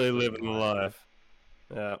true. That literally is living the life.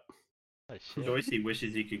 Yeah. Oh, shit. Joicey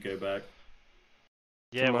wishes he could go back.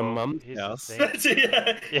 Yeah, my well, mum's here's the house. thing. yeah.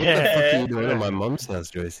 What the fuck are you doing at my mum's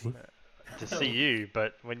house, Joicey? To see you,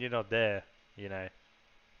 but when you're not there, you know.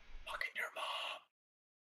 Fucking your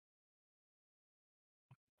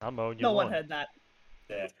I'm mowing your No one lawn. heard that.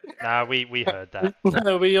 mom. Yeah. Nah, we heard that.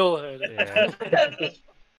 We all heard it. Yeah.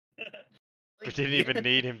 We didn't even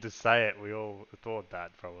need him to say it. We all thought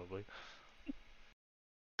that, probably.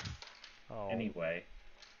 Oh. Anyway.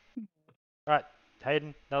 Right,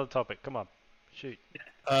 Hayden, another topic. Come on. Shoot.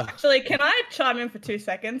 Actually, can I chime in for 2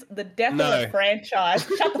 seconds? The death No. of a franchise.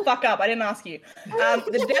 Shut the fuck up! I didn't ask you.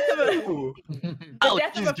 The death of a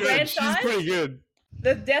death of a She's franchise. pretty good.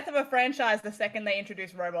 The death of a franchise. The second they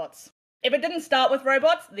introduce robots. If it didn't start with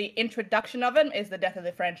robots, the introduction of them is the death of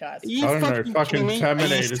the franchise. Are you I don't know, fucking fucking kidding me? Are you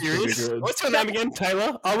Terminator's pretty serious? good. What's your name again,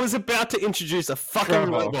 Taylor? I was about to introduce a fucking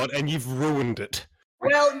Shut up. robot and you've ruined it.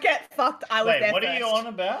 Well, get fucked. I was Wait, there what first. are you on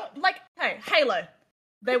about? Like, hey, Halo.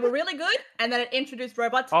 They were really good, and then it introduced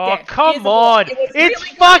robots. Oh, dead. come Gears of War. on. It was It's really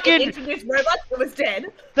good, fucking- It introduced robots. It was dead.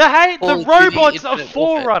 The Call of Duty robots are Infinite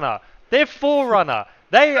Warfare. Forerunner. They're Forerunner.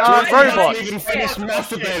 They are Joicey robots. hasn't even finished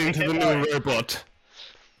masturbating to the new robot.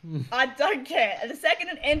 I don't care. And the second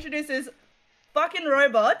it introduces fucking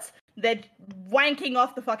robots, they're wanking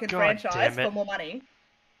off the fucking God franchise damn it. for more money.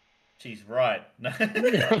 She's right.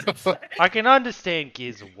 I can understand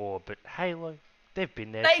Gears of War, but Halo, they've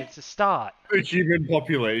been there They- since the start. The human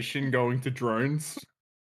population going to drones.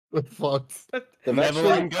 The fuck? They've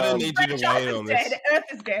Neville, I'm actually, gonna need you to Franchise wait is on this. dead. Earth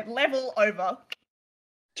is dead. Level over.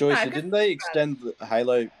 Joyce, Ah, good didn't they extend the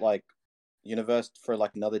Halo universe for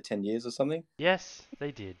another 10 years or something? Yes,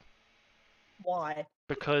 they did. Why?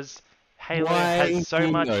 Because Halo Why has so do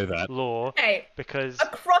you much know that? lore, Hey, because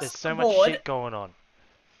across there's so the much board, shit going on.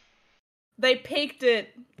 they peaked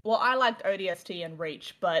it. Well, I liked ODST and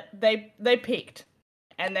Reach, but they peaked,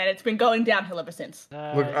 and then it's been going downhill ever since.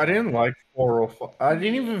 Look, I didn't like 4 or 5. I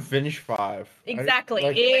didn't even finish 5. Exactly.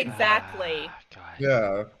 Exactly. God.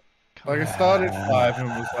 Yeah. Come Like, I on. started 5 and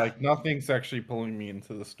was like, nothing's actually pulling me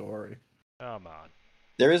into the story. Come on.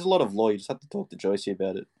 There is a lot of law. You just have to talk to Joycey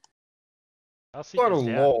about it. I'll see Got a this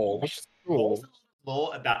down. law. Which is cool.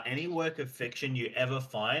 Law about any work of fiction you ever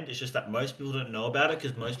find. It's just that most people don't know about it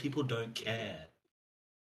because most people don't care.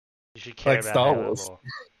 You should care Like about Star Halo Wars. lore.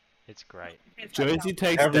 It's great. Joycey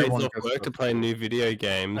takes Everyone days off gets work to stuff play to new video I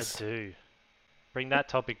games. do. Bring that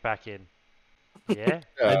topic back in. Yeah?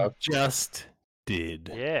 Yeah. I just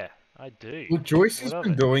did. Yeah, I do. Well, Joycey's What of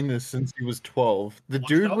been it? doing this since he was 12. The Watch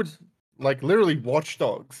dude would, Dogs? like, literally Watch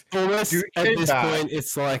Dogs. Almost Dude at came this back. point,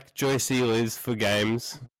 it's like Joycey lives for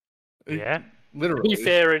games. Yeah? To Literally. be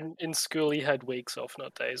fair, in school he had weeks off,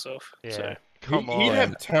 not days off. Yeah. So. Come He'd on. have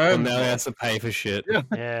Well, terms. now he off. has to pay for shit. Yeah.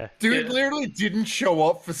 Yeah. Dude Yeah. literally didn't show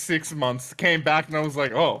up for 6 months. Came back and I was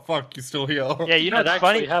like, oh, fuck, you're still here. Yeah, you know That what's actually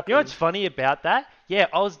funny? You know happened. what's funny about that? Yeah,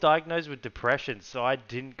 I was diagnosed with depression, so I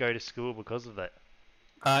didn't go to school because of that.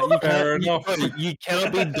 Fair You, enough. you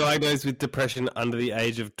cannot be diagnosed with depression under the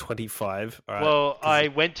age of 25. All right? Well, I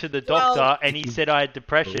went to the doctor Well- and he said I had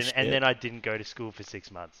depression, Bullshit. and then I didn't go to school for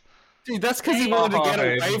 6 months. Dude, that's because he wanted to get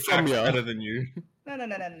Hey, away from Jack's you. better than you. No.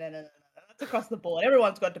 That's across the board.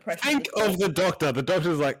 Everyone's got depression. Think of the doctor. The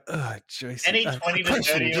doctor's like, oh, Joyce. Any 20 to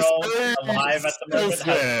 30-year-old alive at the moment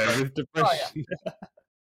has with depression.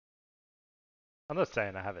 I'm not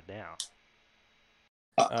saying I have it now.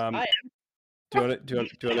 Um, I do you want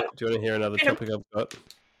to hear another Yeah. topic I've got?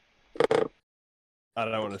 I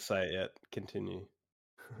don't want to say it yet. Continue.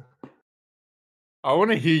 I want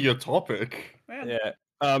to hear your topic. Yeah.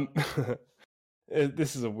 Yeah.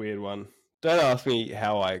 This is a weird one. Don't ask me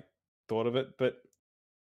how I thought of it, but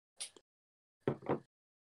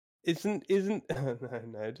isn't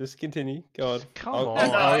no, just continue. Go on. Come I'll- on,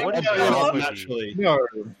 I'll- what I'll is do going it on with you? naturally. No,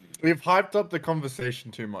 we've hyped up the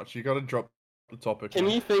conversation too much. You got to drop the topic. Can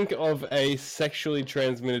now. you think of a sexually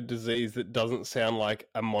transmitted disease that doesn't sound like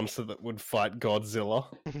a monster that would fight Godzilla?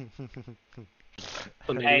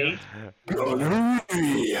 Hey,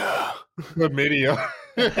 Gonorrhea. Chlamydia.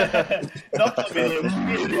 not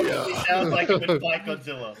chlamydia. It sounds like it would fight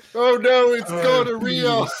Godzilla. Oh no, it's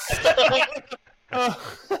gonorrhea.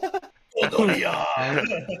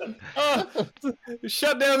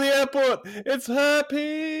 Shut down the airport. It's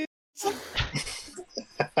herpes.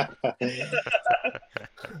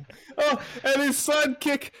 Oh, and his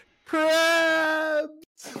sidekick, crabs.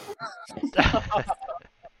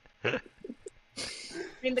 I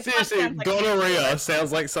mean, the Seriously, sounds like gonorrhea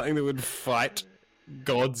sounds like something that would fight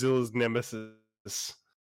Godzilla's nemesis.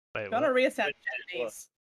 Wait, what? Gonorrhea sounds Japanese.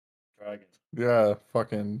 Dragon. Yeah,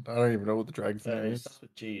 fucking. I don't even know what the dragon's So name it is. starts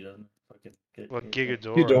with G, doesn't it? Fucking What,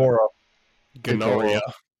 Gigadora? Ghidorah. Gonorrhea.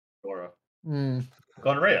 Ghidorah. Mm.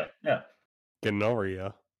 Gonorrhea, yeah.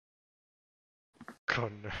 Gonorrhea.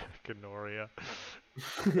 Gonorrhea.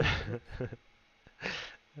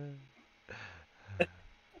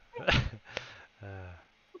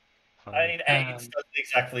 I mean, AIDS doesn't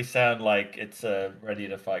exactly sound like it's ready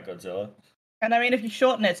to fight Godzilla. And I mean, if you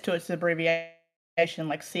shorten it to its abbreviation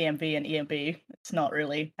like CMV and EMB, it's not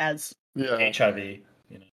really as. Yeah. HIV,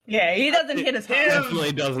 you know. Yeah, he doesn't hit as hard.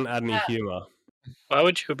 Definitely doesn't add any humor. Why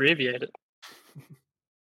would you abbreviate it?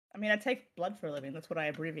 I mean, I take blood for a living. That's what I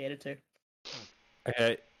abbreviate it to.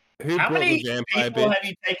 Okay, who How brought many the vampire people bitch? have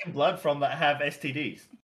you taken blood from that have STDs?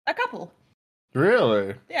 A couple.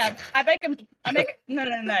 Really? Yeah, I make him.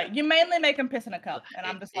 No. You mainly make him piss in a cup, and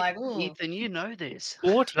I'm just like, ooh. Ethan, you know this.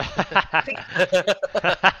 What?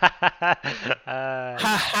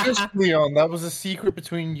 Just Leon, that was a secret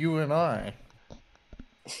between you and I.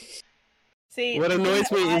 See, What annoys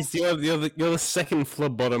me I- is you're the second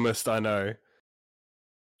phlebotomist I know.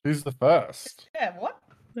 Who's the first? Yeah, what?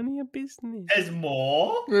 None of your business. There's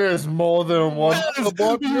more. There's more than one. I'm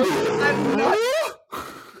not.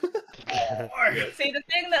 More. See, the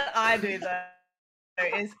thing that I do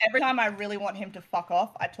though is every time I really want him to fuck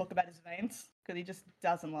off, I talk about his veins because he just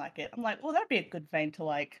doesn't like it. I'm like, well, that'd be a good vein to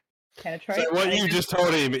like penetrate. So what you just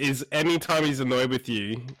told him is anytime he's annoyed with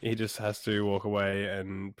you, he just has to walk away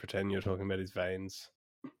and pretend you're talking about his veins.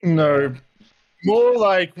 No, more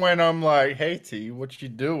like when I'm like, "Hey T, what you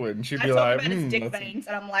doing?" She'd I be talk like, about his dick that's- veins,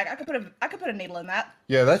 and I'm like, I could put a needle in that.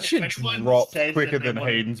 "Yeah, that shit If anyone dropped says quicker that they than want-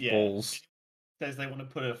 Hayden's yeah. balls." Says they want to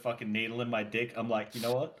put a fucking needle in my dick. I'm like, you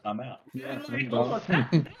know what? I'm out. I'm like, oh,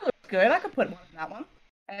 that looks good. I could put one in that one.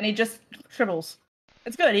 And he just shrivels.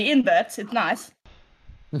 It's good. He inverts. It's nice.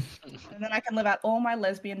 And then I can live out all my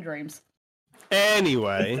lesbian dreams.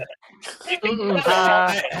 Anyway,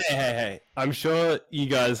 hey. I'm sure you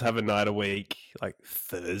guys have a night a week, like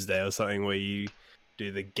Thursday or something, where you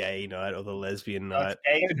do the gay night or the lesbian night.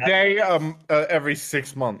 A day, every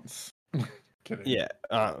 6 months. Kidding. Yeah.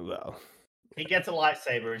 Well. He gets a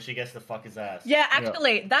lightsaber and she gets to fuck his ass. Yeah,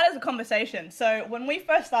 actually, that is a conversation. So when we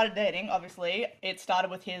first started dating, obviously, it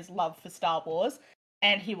started with his love for Star Wars,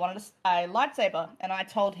 and he wanted a lightsaber. And I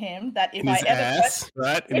told him that if In I his ever ass,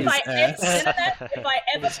 right? In if his I ass. if I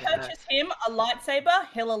ever purchase him a lightsaber,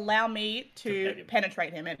 he'll allow me to him.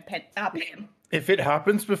 penetrate him and pet him. If it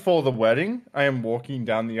happens before the wedding, I am walking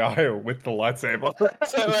down the aisle with the lightsaber.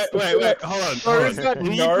 So wait, hold on. Or is that Can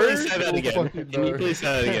you no? please say that Or again? fucking Can you no? please say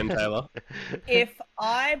that again, Taylor? If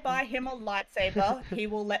I buy him a lightsaber, he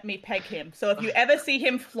will let me peg him. So if you ever see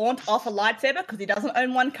him flaunt off a lightsaber because he doesn't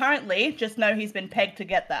own one currently, just know he's been pegged to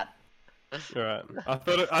get that. All right. I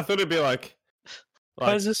thought it'd be like.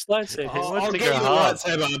 Why is this lightsaber? I'll get you a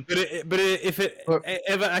lightsaber, but if it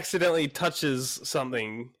ever accidentally touches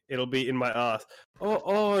something, it'll be in my ass.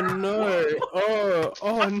 Oh no! Oh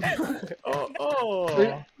no!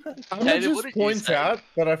 Oh. I'm Jayden, gonna what just did you point say? out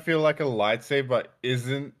that I feel like a lightsaber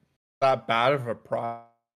isn't that bad of a price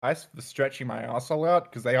for stretching my asshole out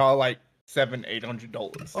because they are like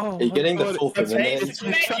 $700-800. Oh, You're getting the God. full thing, Mate, and It's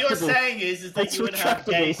mate, you're retractable. saying is that It's you would have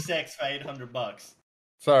gay retractable. sex for $800.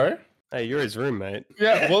 Sorry? Hey, you're his roommate.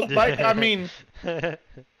 Yeah, well, like, I mean, You're the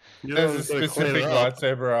there's one a who's gotta clean specific it up.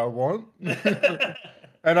 lightsaber I want,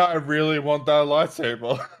 and I really want that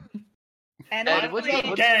lightsaber. And Hey, I'm what honestly, do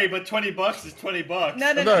not gay, but $20 is $20.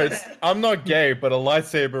 no, No, I'm not gay, but a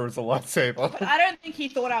lightsaber is a lightsaber. But I don't think he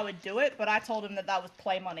thought I would do it, but I told him that was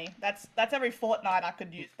play money. That's every fortnight I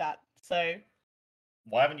could use that. So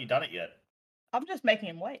Why haven't you done it yet? I'm just making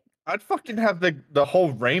him wait. I'd fucking have the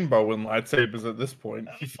whole rainbow in lightsabers at this point.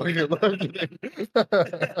 You fucking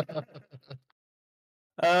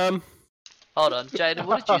Hold on, Jayden,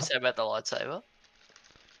 what did you say about the lightsaber?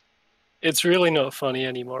 It's really not funny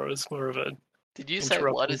anymore. It's more of a. Did you say,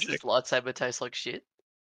 why does this lightsaber taste like shit?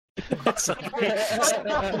 I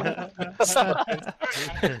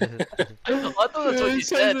thought that's what you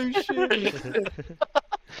said.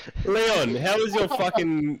 Leon, how was your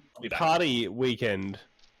fucking party weekend?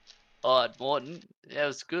 Oh, at Morton, yeah, it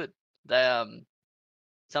was good. They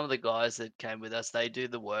some of the guys that came with us, they do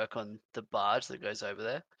the work on the barge that goes over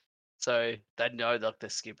there, so they know like the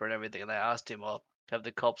skipper and everything. And they asked him, "Oh, have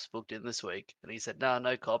the cops booked in this week?" And he said, "No,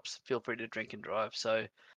 no cops. Feel free to drink and drive." So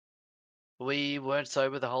we weren't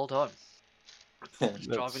sober the whole time, just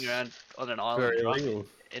driving around on an island Very drunk illegal.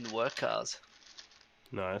 in work cars.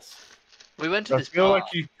 Nice. We went to I this feel bar.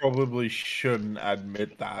 like you probably shouldn't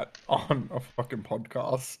admit that on a fucking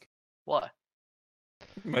podcast. Why?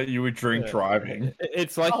 That you would drink Yeah. driving.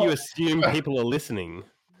 It's like you assume people are listening.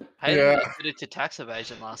 Hayden Yeah. admitted to tax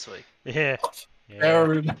evasion last week. Yeah.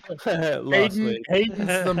 Aaron, Last week.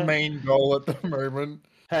 Hayden's the main goal at the moment.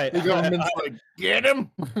 Hey, The government's like, get him!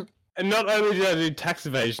 and not only did I do tax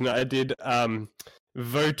evasion, I did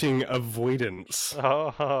voting avoidance.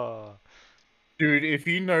 Oh. Dude, if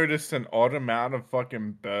you notice an odd amount of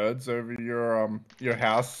fucking birds over your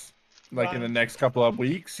house, like in the next couple of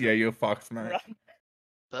weeks, yeah, you're fucked, mate. Run.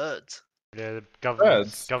 Birds. Yeah, the Birds,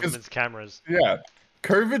 'cause- government's cameras. Yeah.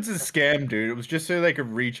 COVID's a scam, dude. It was just so they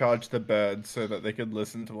could recharge the birds so that they could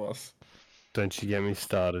listen to us. Don't you get me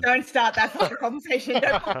started. Don't start that fucking conversation.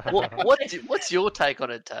 Don't What's your take on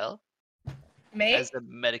it, Taylor, me. as a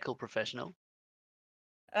medical professional?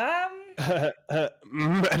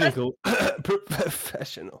 Medical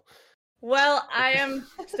professional. Well, I am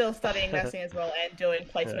still studying nursing as well and doing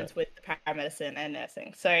placements with the paramedicine and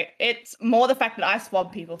nursing. So it's more the fact that I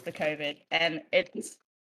swab people for COVID, and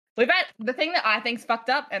the thing that I think's fucked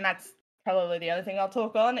up, and that's probably the other thing I'll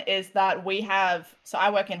talk on, is that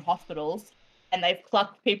I work in hospitals, and they've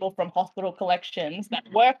plucked people from hospital collections that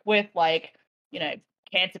work with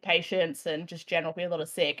cancer patients and just general people that are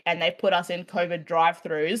sick, and they put us in COVID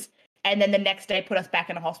drive-throughs, and then the next day put us back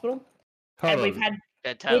in a hospital. Hold and on. we've had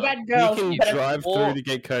Taylor, girls You can that have drive through to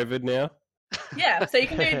get COVID now. Yeah, so you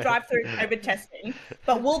can do drive-through COVID testing,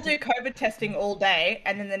 but we'll do COVID testing all day,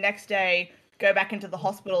 and then the next day go back into the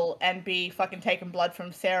hospital and be fucking taking blood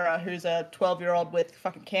from Sarah, who's a 12-year-old with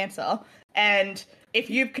fucking cancer. And if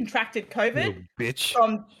you've contracted COVID Little bitch.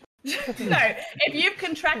 from if you've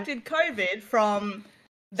contracted COVID from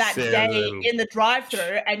that Sarah, day then. in the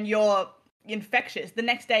drive-through and you're infectious, the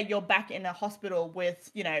next day you're back in a hospital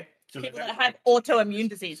with, people that have autoimmune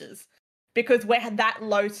diseases. Because we're that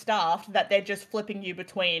low staffed that they're just flipping you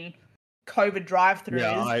between COVID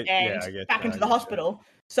drive-throughs and back into the hospital.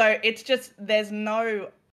 So it's just, there's no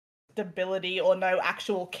stability or no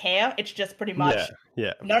actual care. It's just pretty much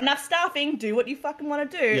not enough staffing. Do what you fucking want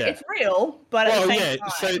to do. Yeah. It's real, but at the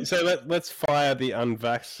same time. So let's fire the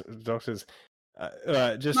unvaxxed doctors.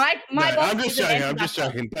 Just my boss I'm just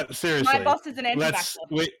joking. But seriously, my boss is an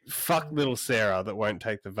anti-vaxxer. Fuck little Sarah that won't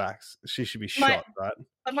take the vax. She should be shot, right?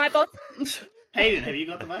 But my boss. Hayden, have you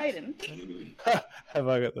got the vax? Hayden. Have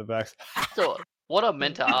I got the vax? So, what I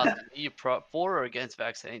meant to ask, are you for or against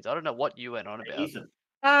vaccines? I don't know what you went on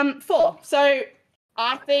about. For. So,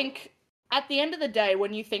 I think at the end of the day,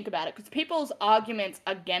 when you think about it, because people's arguments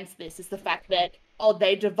against this is the fact that,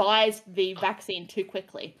 they devised the vaccine too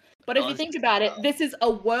quickly. But if you think about it, this is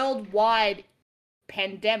a worldwide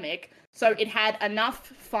pandemic, so it had enough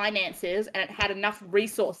finances and it had enough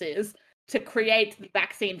resources to create the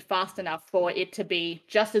vaccine fast enough for it to be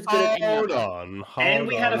just as good as any other. Hold and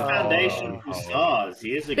we had a on, foundation for SARS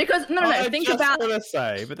years ago. Because think about. I just want to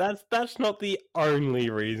say, but that's not the only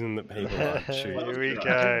reason that people aren't shooting. Here we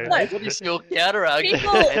go. What is your counter argument?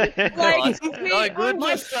 I'm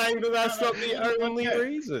just saying that that's not the only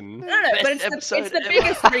reason. No, but it's the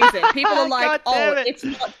biggest reason. People are like, it's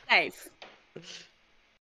not safe.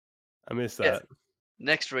 I missed that.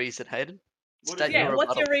 Next reason, Hayden.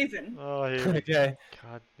 What's your reason? Oh, here we go. Okay.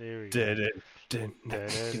 God, there we go. Did it?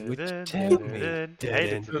 Would you tell me?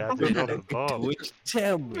 Hayden's about to drop the bomb. Would you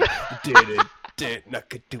tell me? Did it?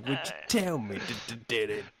 Would you tell me?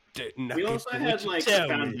 Did it? We also had like the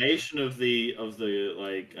foundation of the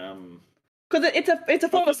because it's a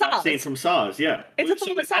form of SARS. Vaccine from SARS, yeah. It's a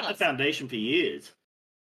form of SARS. Had the foundation for years.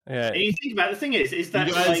 Yeah. And you think about it, the thing is that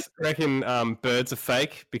you guys reckon birds are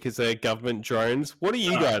fake because they're government drones? What are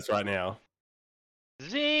you guys right now?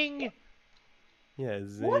 Zing! Yeah,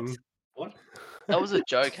 zing. What? That was a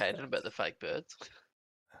joke, Hayden, about the fake birds.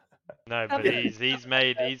 No, but he's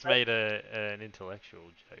made an intellectual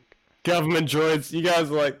joke. Government droids. You guys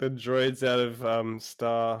are like the droids out of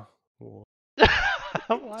Star Wars.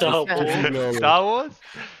 Star Wars?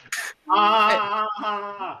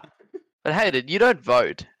 But Hayden, you don't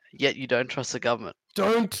vote, yet you don't trust the government.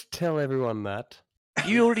 Don't tell everyone that.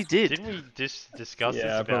 You already did. Didn't we discuss this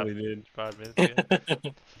I about probably did. 5 minutes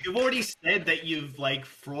ago? You've already said that you've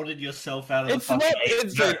frauded yourself out of It's the not.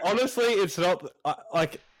 fucking Honestly, it's not.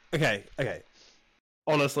 Okay.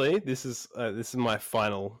 Honestly, this is my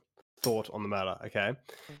final thought on the matter. Okay.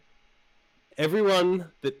 Everyone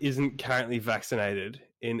that isn't currently vaccinated,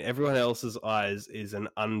 in everyone else's eyes, is an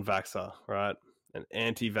unvaxxer, right? An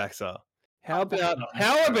anti-vaxxer. How about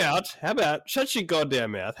shut your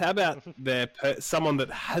goddamn mouth? How about someone that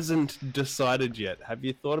hasn't decided yet? Have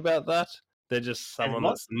you thought about that? They're just someone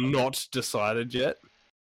that's not decided yet.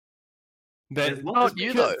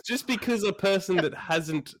 Just because a person that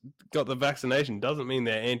hasn't got the vaccination doesn't mean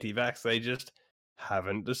they're anti-vax. They just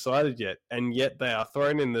haven't decided yet, and yet they are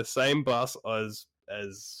thrown in the same bus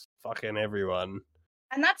as fucking everyone.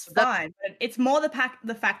 And that's fine, but it's more the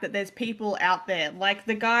fact that there's people out there, like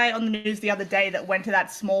the guy on the news the other day that went to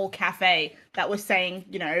that small cafe that was saying,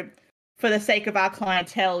 for the sake of our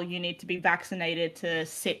clientele, you need to be vaccinated to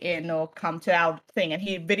sit in or come to our thing. And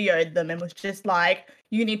he videoed them and was just like,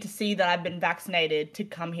 you need to see that I've been vaccinated to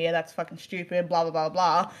come here. That's fucking stupid, blah, blah, blah,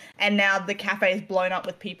 blah. And now the cafe is blown up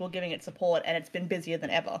with people giving it support and it's been busier than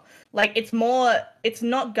ever. It's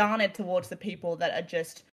not garnered towards the people that are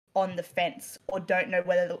just on the fence or don't know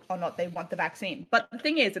whether or not they want the vaccine. But the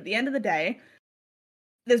thing is, at the end of the day,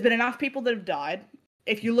 there's been enough people that have died.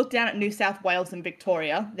 If you look down at New South Wales and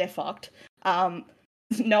Victoria, they're fucked. No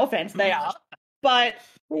offense, they are. But,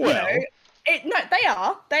 they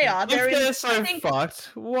are. If they're so fucked,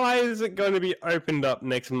 why is it going to be opened up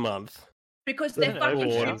next month? Because they're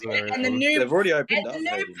fucking stupid. And the new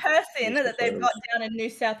person that they've got down in New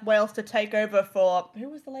South Wales to take over for... Who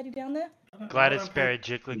was the lady down there? Gladys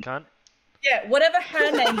Berejiklian cunt. Yeah, whatever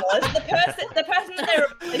her name was, the person that they were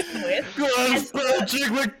replacing with. has got-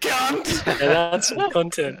 cunt. Yeah, that's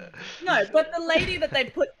content. No, but the lady that they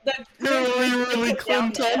put the Really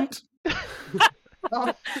down there, content.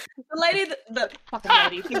 the lady, the fucking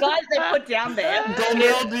lady, the guys they put down there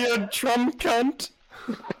Donald, you Trump cunt.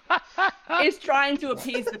 is trying to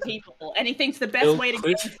appease the people, and he thinks the best Bill way to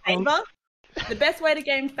gain Clinton.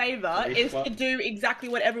 favor, is to do exactly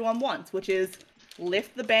what everyone wants, which is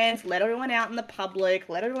lift the bans, let everyone out in the public,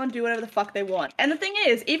 let everyone do whatever the fuck they want. And the thing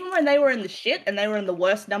is, even when they were in the shit and they were in the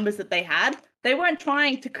worst numbers that they had, they weren't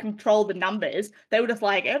trying to control the numbers. They were just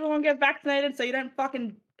like, everyone get vaccinated so you don't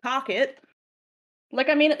fucking cark it. Like,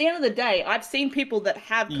 I mean, at the end of the day, I've seen people that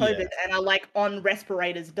have COVID and are like on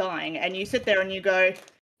respirators dying, and you sit there and you go,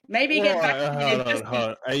 maybe get vaccinated. Hold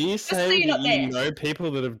on. Are you so saying you're that not you there. know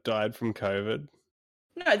people that have died from COVID?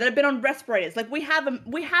 No, that have been on respirators. Like, we have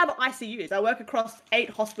ICUs. I work across 8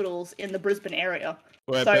 hospitals in the Brisbane area.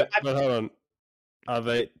 Wait, So but hold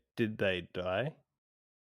on. Did they die?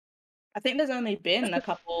 I think there's only been a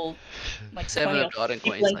couple, like 7 20 have died in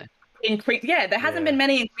people Queensland. Yeah, there hasn't been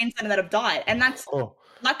many in Queensland that have died, and that's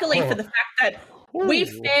luckily for the fact that we've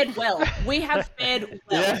fared well. We have fared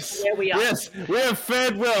well where we are. Yes, we have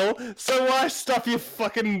fared well. So why stuff your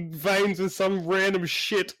fucking veins with some random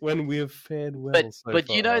shit when we have fared well? But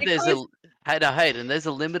you know, there's Hayden, there's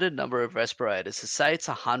a limited number of respirators. So say it's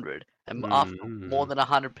 100, and after more than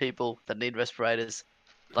 100 people that need respirators,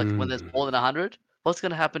 like when there's more than 100, what's going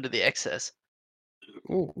to happen to the excess?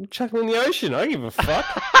 Ooh, chuck them in the ocean. I don't give a fuck.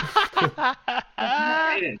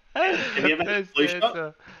 Hayden, have you ever had a flu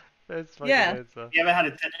shot? Yeah. You ever had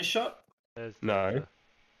a tetanus shot? No.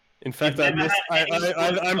 In fact, You've I never missed. had any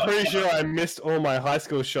I'm shot? pretty sure I missed all my high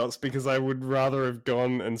school shots because I would rather have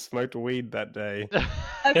gone and smoked weed that day.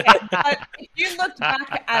 Okay, but if you looked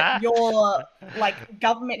back at your like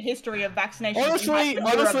government history of vaccination, Honestly,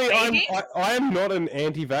 I am not an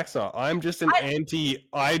anti-vaxxer. I'm just an anti.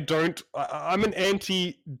 I'm an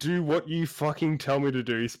anti. Do what you fucking tell me to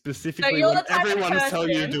do. Specifically, you're when the type of everyone's telling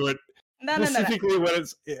you to person- do it. No. Specifically when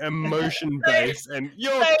it's emotion-based, and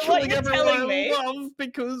you're So what killing you're everyone telling I me- love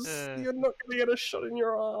because you're not going to get a shot in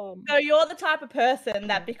your arm. So you're the type of person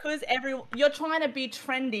that because you're trying to be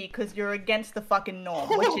trendy because you're against the fucking norm,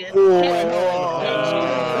 which is I literally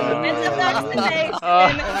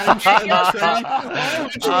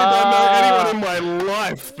don't know anyone in my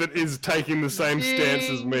life that is taking the same stance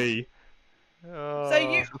as me. So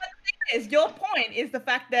you, but the thing is, your point is the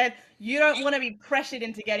fact that you don't want to be pressured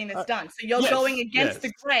into getting this done. So you're going against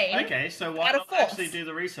the grain. Okay, so why out of not force. actually do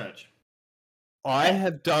the research? I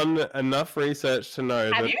have done enough research to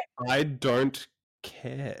know Have that you? I don't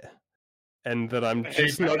care. And that I'm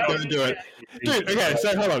just not going to do it. Dude, okay,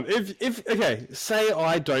 so hold on. If say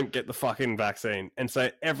I don't get the fucking vaccine and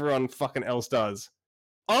say everyone fucking else does,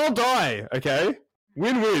 I'll die, okay?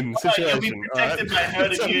 Win-win situation. You'll be protected by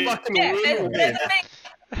herd It's a immunity. fucking Yeah, win-win.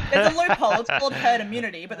 there's a loophole. It's called herd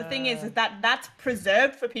immunity. But the thing is that that's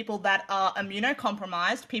preserved for people that are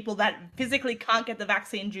immunocompromised, people that physically can't get the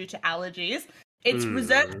vaccine due to allergies. It's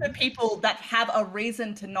reserved for people that have a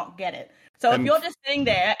reason to not get it. So if you're just sitting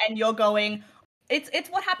there and you're going, it's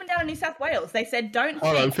what happened down in New South Wales. They said don't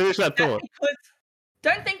Finish that thought.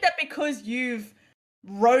 think that because you've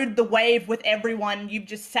rode the wave with everyone, you've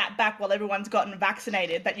just sat back while everyone's gotten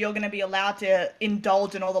vaccinated, that you're going to be allowed to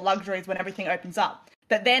indulge in all the luxuries when everything opens up.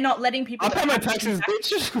 That they're not letting people. I pay my taxes,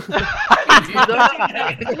 bitch.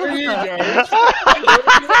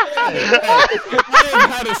 I have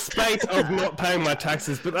had a spate of not paying my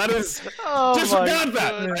taxes, but that is disregard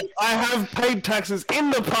that. I have paid taxes in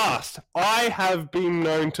the past. I have been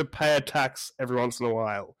known to pay a tax every once in a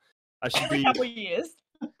while. I should Every be. couple of years.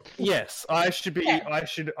 Yes, I should be. Yeah. I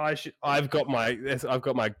should. I've got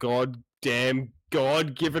my goddamn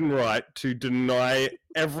God-given right to deny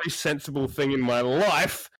every sensible thing in my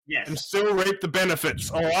life and still reap the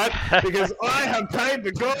benefits. All right, because I have paid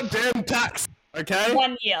the goddamn tax. Okay.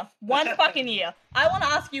 1 year. 1 fucking year. I want to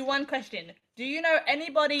ask you one question. Do you know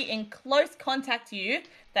anybody in close contact to you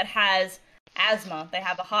that has asthma? They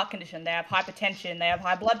have a heart condition. They have hypertension. They have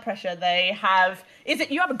high blood pressure. They have...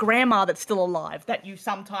 you have a grandma that's still alive that you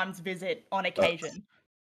sometimes visit on occasion?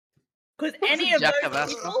 Because any of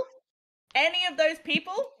those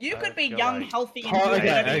people, you could be young, healthy, and do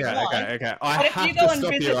whatever you want. Okay. But if you go and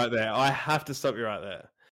visit... I have to stop you right there.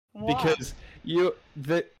 Why? Because you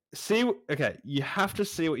have to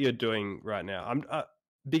see what you're doing right now.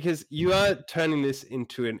 Because you are turning this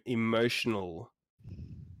into an emotional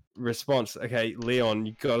response. Okay, Leon,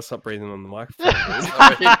 you gotta stop breathing on the microphone.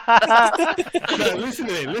 No, listen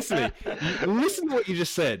to me. Listen to what you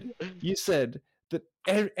just said. You said that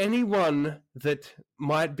anyone that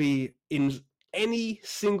might be in any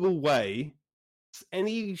single way,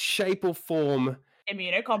 any shape or form,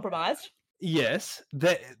 Immunocompromised. yes,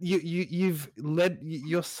 that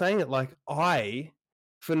you're saying it like I,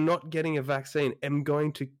 for not getting a vaccine, am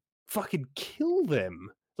going to fucking kill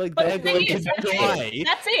them. Like But they're the thing going is, to die.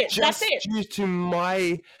 That's it. Just due to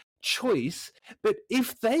my choice. But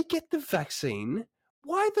if they get the vaccine,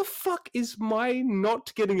 why the fuck is my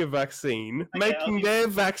not getting a vaccine making their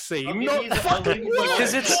vaccine not fucking work?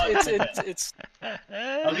 Because it's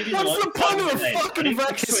I'll give you What's the point of a fucking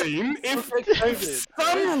vaccine if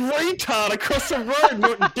some retard across the road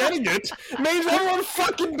not getting it means everyone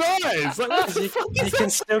fucking dies? Like, what the fuck you is can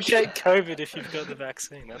that still shit? get COVID if you've got the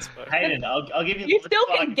vaccine. That's fine. Hayden, I'll give you. You still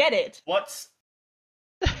can get it. Why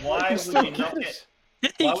You would still you not get get? it.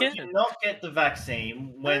 Why would you not get the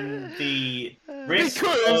vaccine when the risk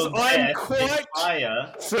Because of I'm death is quite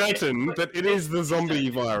higher? certain that it is the zombie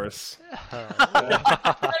virus. That's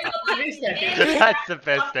the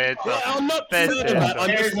best answer. Yeah, I'm not Best certain of that. I'm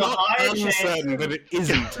There just is a not higher chance- uncertain that it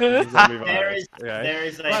isn't the zombie There virus. is, Okay? there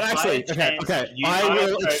is a But actually, higher chance okay, that you I might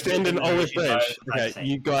will have extend an COVID olive than you branch. have the Okay, vaccine.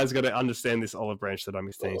 you guys got to understand this olive branch that I'm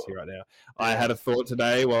extending to you right now. I had a thought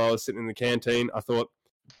today while I was sitting in the canteen. I thought,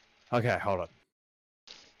 okay, hold on.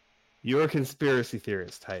 You're a conspiracy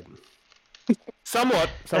theorist, Hayden. Somewhat.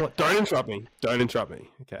 Don't interrupt me.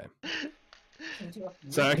 Okay.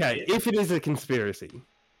 So, okay, if it is a conspiracy,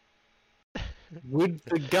 would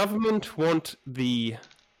the government want the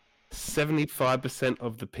 75%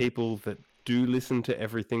 of the people that do listen to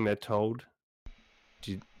everything they're told?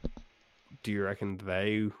 Do you reckon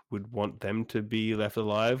they would want them to be left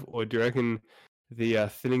alive? Or do you reckon the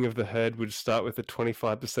thinning of the herd would start with the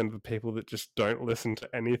 25% of the people that just don't listen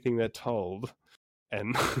to anything they're told?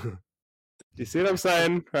 And do you see what I'm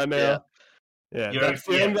saying right now? Yeah, You're a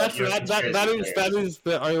conspiracy that is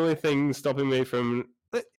the only thing stopping me from.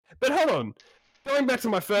 But hold on, going back to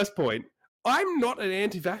my first point, I'm not an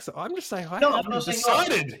anti-vaxxer. I'm just saying I No, I'm haven't not saying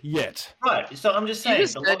decided yet. Right, so I'm just You saying.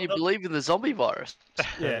 just said you believe in the zombie virus.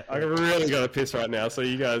 Yeah, I really got to piss right now. So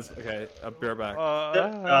you guys, okay, I'll be right back.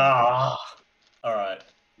 All right.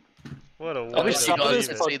 What a I wish way you to guys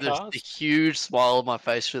leave could it. see the huge smile on my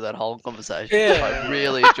face through that whole conversation. Yeah. I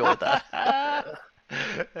really enjoyed that. I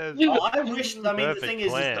wish. I mean, the Perfect thing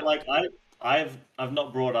is plan. that like I've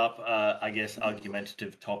not brought up I guess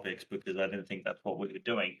argumentative topics because I didn't think that's what we were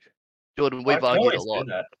doing. Jordan, we've I argued a always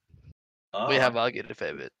do lot. that. We have argued a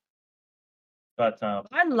fair bit. But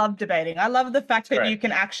I love debating. I love the fact that Correct. you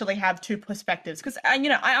can actually have two perspectives. Because,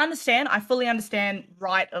 I fully understand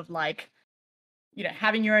right of like,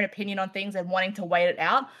 having your own opinion on things and wanting to wait it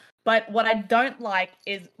out. But what I don't like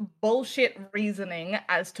is bullshit reasoning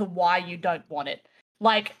as to why you don't want it.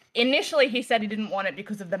 Like, initially he said he didn't want it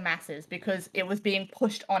because of the masses, because it was being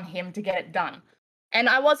pushed on him to get it done. And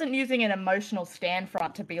I wasn't using an emotional stand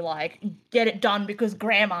front to be like, get it done because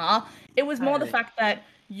grandma. It was more the fact that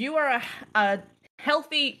you are a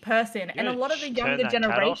healthy person, and a lot of the Turn younger that cat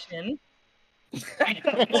off. generation.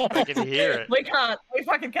 I can hear it. We can't. We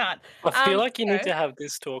fucking can't. I feel like you need so- to have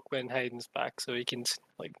this talk when Hayden's back so he can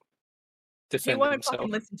like You defend won't himself.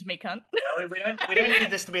 fucking listen to me, cunt. we don't need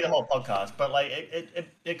this to be the whole podcast. But like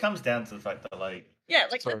it comes down to the fact that like Yeah,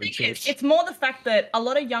 like Sorry, the thing George. is, it's more the fact that a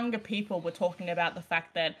lot of younger people were talking about the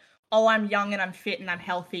fact that, oh, I'm young and I'm fit and I'm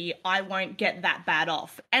healthy, I won't get that bad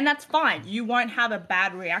off. And that's fine. You won't have a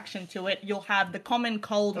bad reaction to it. You'll have the common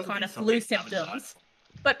cold Doesn't kind mean of flu something haven't symptoms.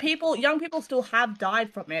 But young people still have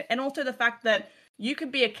died from it. And also the fact that you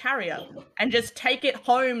could be a carrier and just take it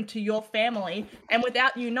home to your family, and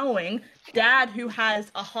without you knowing, dad who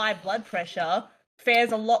has a high blood pressure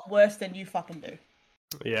fares a lot worse than you fucking do.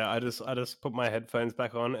 Yeah, I just put my headphones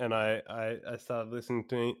back on and I started listening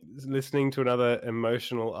to another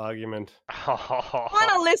emotional argument.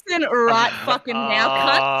 Wanna listen right fucking now,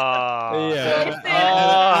 cunt? Oh. Yeah, Listen.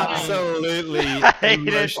 absolutely Hate it.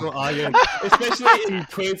 emotional argument, especially in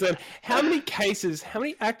Queensland. How many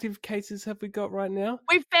active cases have we got right now?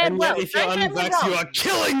 We've fared And well. yet, if you're Don't get me unvaxxed, you wrong. are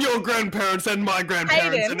killing your grandparents and my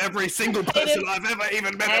grandparents Hayden. and every single person Hayden. I've ever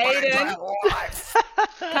even met in my Hayden. entire life.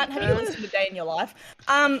 Can't have you listened a day in your life.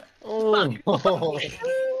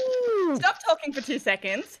 Stop talking for 2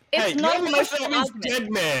 seconds. It's Hey, not your emotional mother is argument.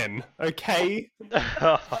 dead man, okay?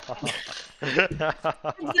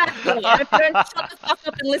 Exactly. And if you don't shut the fuck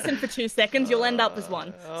up and listen for 2 seconds, you'll end up as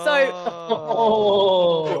one.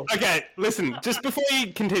 So, Okay, listen, just before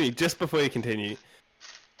you continue,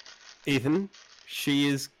 Ethan, she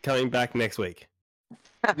is coming back next week.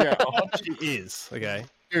 Yeah. She is, okay?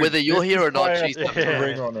 Dude, Whether you're this here is or not, why I she's put the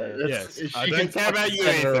ring on it. Yes, She I don't gets care about you,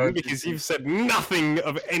 fucking Ethan, her because own you've said nothing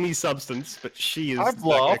of any substance, but she is I've back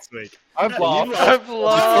laughed. next week. I've laughed. I've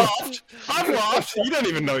laughed. I've laughed. You don't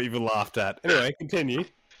even know what you've laughed at. Anyway, continue.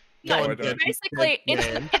 Go No, on, Dead- basically, Dead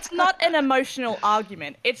man. it's not an emotional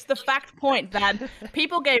argument. It's the fact point that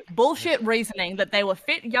people gave bullshit reasoning that they were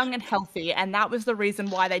fit, young, and healthy, and that was the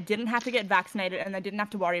reason why they didn't have to get vaccinated and they didn't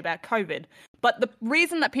have to worry about COVID. But the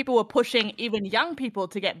reason that people were pushing even young people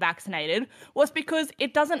to get vaccinated was because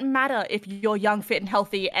it doesn't matter if you're young, fit, and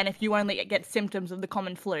healthy, and if you only get symptoms of the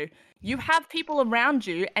common flu. You have people around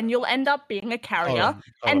you, and you'll end up being a carrier, Hold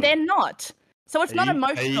and on. they're not. So it's Are not you-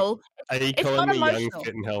 emotional. Are you It's calling not me young, emotional.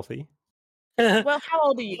 fit, and healthy? Well, how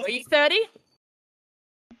old are you? Are you 30?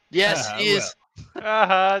 Yes, Ah, he is.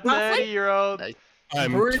 Roughly? 30-year-old. No.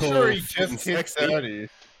 I'm pretty tall, sure he fit, and just hit sexy. 30.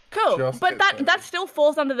 Cool, Just but hit that 30. still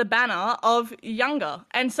falls under the banner of younger.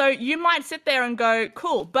 And so you might sit there and go,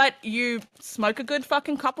 cool, but you smoke a good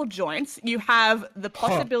fucking couple joints. You have the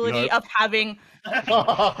possibility nope. of having...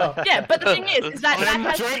 Yeah, but the thing is that I'm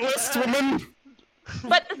has... jointless, woman.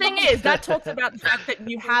 But the thing is, that talks about the fact that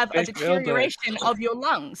you have a Big builder. deterioration of your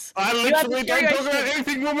lungs. I You have literally don't talk about deterioration.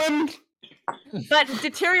 anything, woman. But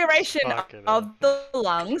deterioration Fucking of the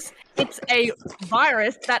lungs, it's a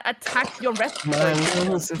virus that attacks your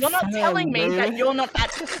respiratory system. You're not telling me that you're not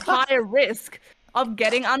at higher risk of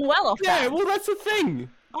getting unwell off Yeah, that. well, that's the thing.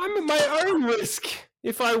 I'm at my own risk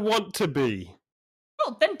if I want to be.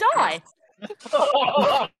 Well, then die.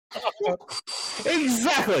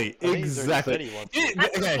 Exactly. I mean, he's already said Exactly. he wants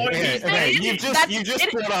Okay. You just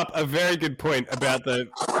That's- brought up a very good point about the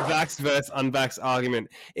vax versus unvax argument.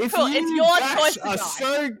 If Cool, you it's your choice to are die.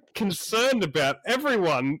 so concerned about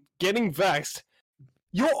everyone getting vaxxed,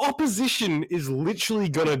 your opposition is literally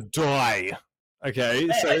gonna die. Okay,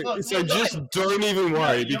 so just don't even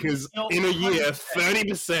worry, because in a year,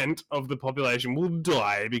 30% of the population will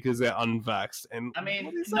die because they're unvaxxed. And I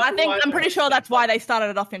mean, No, I'm pretty sure that's why they started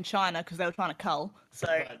it off in China, because they were trying to cull. So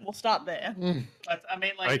we'll start there. But, I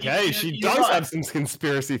mean, like, okay, she you're does right. have some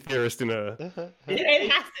conspiracy theorist in her. It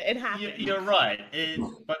has to. You're right,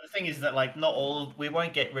 but the thing is that like we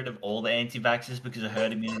won't get rid of all the anti-vaxxers because of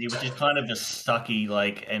herd immunity, which is kind of a sucky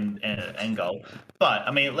end goal. But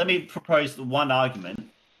I mean, let me propose one argument: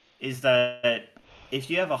 is that if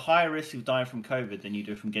you have a higher risk of dying from COVID than you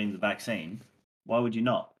do from getting the vaccine, why would you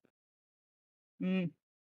not? Mm.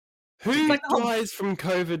 Who like the whole- dies from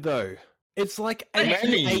COVID though? It's like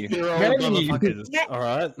Many. 8-year-old Many. motherfuckers. All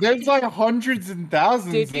right. There's like hundreds and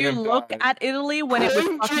thousands. Did that you have look died. at Italy when it was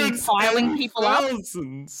fucking Hundreds piling and people up?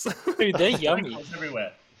 thousands. Dude, they're yummy. It's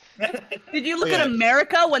everywhere. Did you look Yeah. at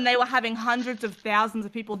America when they were having hundreds of thousands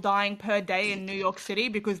of people dying per day in New York City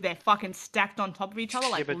because they're fucking stacked on top of each other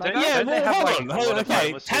like but Lego? don't- Yeah, Don't they well, have, hold like, on. whatever,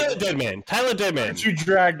 Okay, let's Taylor see. Deadman. Taylor Deadman. Don't you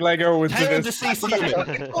drag Lego into Taylor this? deceased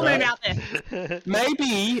human. Full moon out there.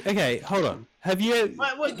 Maybe. Okay, hold on. Have you?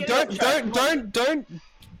 Don't.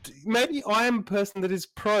 Maybe I am a person that is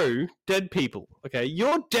pro dead people. Okay,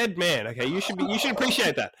 you're dead man. Okay, you should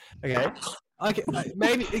appreciate that. Okay,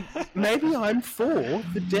 maybe I'm for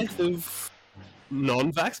the death of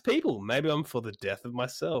non-vax people. Maybe I'm for the death of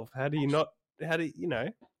myself. How do you know? All right.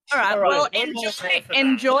 All right, Well, one more thing for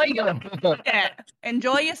enjoy your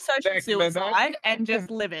enjoy your social Thanks, man. suicide and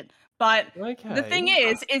just live it. But Okay. the thing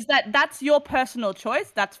is that's your personal choice.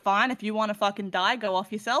 That's fine. If you want to fucking die, go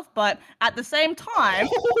off yourself. But at the same time,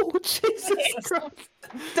 Oh, Jesus Christ.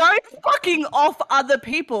 don't fucking off other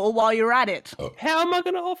people while you're at it. How am I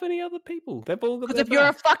going to off any other people? They've all got Because their if you're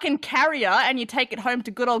a vax. fucking carrier and you take it home to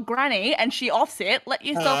good old granny and she offs it, let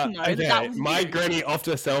yourself know Okay, that was my you. granny offed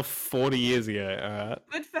herself 40 years ago. All right.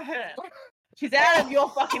 Good for her. She's out of your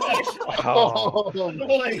fucking earshot. Oh.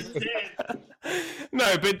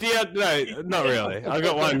 No, but yeah, no, not really. I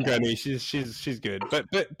got one granny. She's good.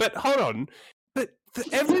 But hold on. But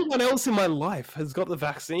everyone else in my life has got the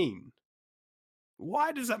vaccine.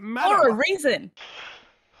 Why does that For a matter? reason.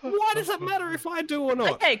 Why does that matter if I do or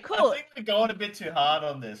not? Okay, I cool. think we're going a bit too hard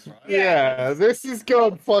on this, right? Yeah, this is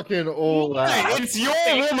going fucking all Hey, out. it's your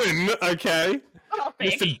woman, okay,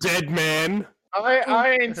 Mr. Dead Man.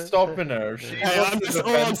 I ain't stopping her. She Hey, wants to all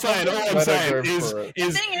I'm defend saying something, let her go is for it.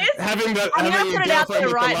 is Thing is, having I'm gonna having a put it out girlfriend there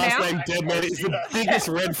with right the last now. name Dead Man is the biggest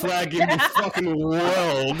red flag in the fucking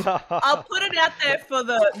world. I'll put it out there for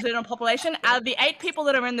the general population. Out of the 8 people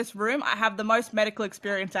that are in this room, I have the most medical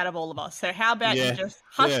experience out of all of us. So how about Yeah, you just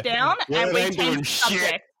hush yeah. down Yeah, and they we ain't change doing the shit.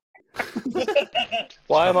 subject.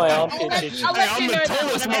 Why are my I'll armpits let- itching? I'll Hey, let you I'm the know that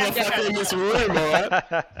tallest when I'm motherfucker in done. this room,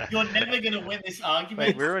 alright? You're never going to win this argument.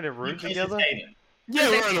 Wait, we're in a room because together? it's Hayden. Yeah,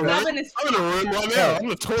 we're in a room. Club in his I'm in a room right now. I'm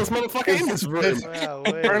the tallest motherfucker in this room. Wow,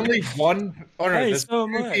 Only one. Oh no, Hey, there's so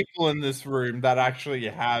am two I. people in this room that actually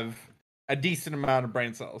have a decent amount of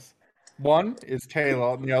brain cells. One is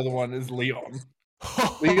Taylor, and the other one is Leon.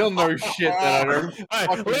 Leon knows shit that I don't. Hey,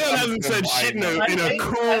 fucking Leon hasn't said understand shit in either. a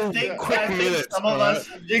cool, quick minute. some of us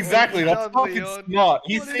Exactly, that's done, fucking Leon? smart.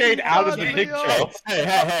 He What have stayed you out of done, the Leon? picture.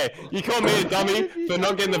 Hey! You call me a dummy for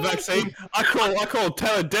not getting the vaccine? I call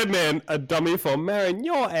Taylor Deadman a dummy for marrying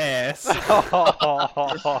your ass.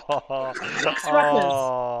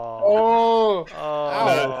 Oh,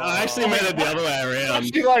 No, I actually meant it the other way around.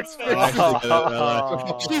 she likes I actually fixing. meant it that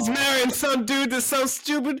way. She's marrying some dude that's so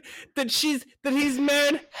stupid that he's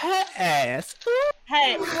marrying her ass.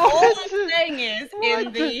 Hey, all I'm saying is,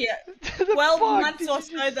 in the 12 months or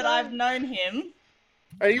so that I've known him,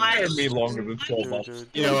 Hey, you've known me longer than 12 months.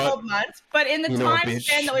 You know what? 12 months, but in the You know what, time bitch?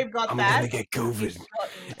 span that we've got I'm that, gonna get COVID, he's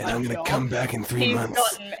gotten and a I'm gonna job, come back in 3 he's months.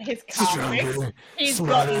 gotten his car fixed, Stronger, he's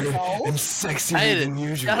gotten smarter, gold. and sexier Hayden, than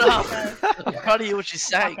usual. shut up. I'm trying to hear what she's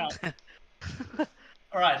saying. Fuck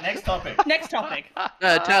All right, next topic. Next topic.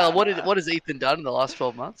 No, Taylor, what has Ethan done in the last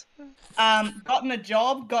 12 months? Gotten a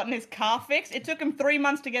job, gotten his car fixed. It took him 3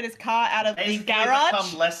 months to get his car out of the He's garage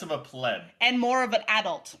become less of a pleb. and more of an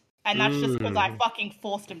adult. And that's just because I fucking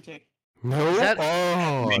forced him to. No. that-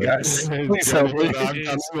 Oh, Yes. is that what I've done in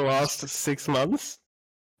the last 6 months?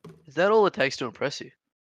 Is that all it takes to impress you?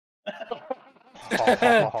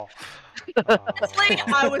 Honestly,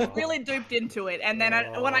 I was really duped into it, and then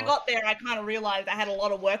when I got there, I kind of realized I had a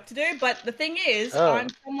lot of work to do. But the thing is, Oh. I'm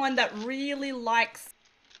someone that really likes,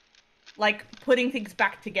 like, putting things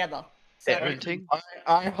back together. So, Parenting?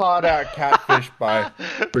 I hard out catfish by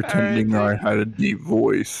pretending I had a deep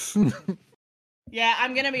voice. yeah,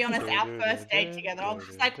 I'm gonna be honest. Our first date together, I was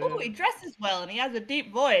just like, "Oh, he dresses well, and he has a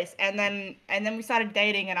deep voice." And then we started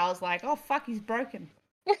dating, and I was like, "Oh fuck, he's broken."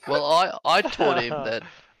 Well, I taught him that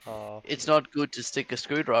Oh. it's not good to stick a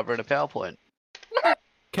screwdriver in a PowerPoint.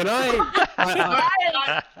 Can I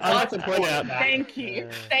like to point out. Thank you,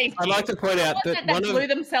 thank you. I'd like to point out that that one blew of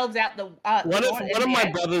themselves out the one door of in my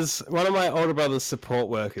the end. one of my older brother's support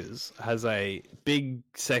workers has a big,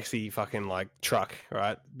 sexy fucking like truck,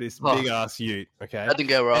 right? This Oh. big ass ute, okay. That didn't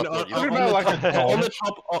go right. And thought you What were- about like a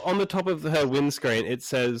on the top of her windscreen, it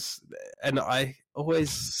says, and I always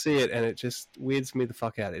see it, and it just weirds me the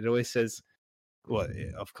fuck out. It always says, well,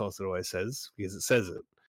 of course it always says because it says it.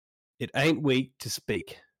 It ain't weak to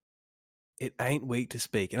speak. It ain't weak to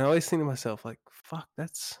speak, and I always think to myself, like, fuck,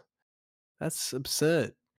 that's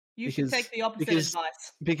absurd. You should because- take the opposite because-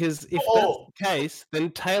 advice. Because if Oh. that's the case, then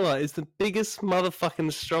Taylor is the biggest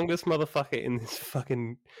motherfucking, strongest motherfucker in this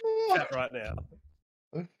fucking chat right now.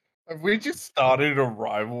 Have we just started a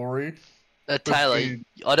rivalry? Taylor, between-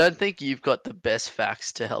 I don't think you've got the best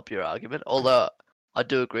facts to help your argument, although I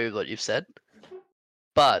do agree with what you've said.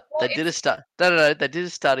 But Well, they did a No, they did a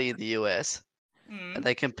study in the US, Mm. and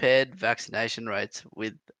they compared vaccination rates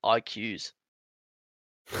with IQs.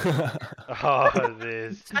 Oh,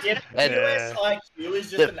 this. Yeah, And- US IQ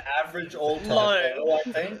is just The- an average all-time Low. low,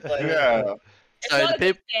 I think. Like, Yeah. It's So not the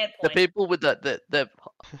a good standpoint. The people with the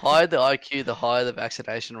higher the IQ, the higher the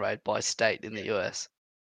vaccination rate by state in the US.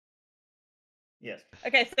 Yes.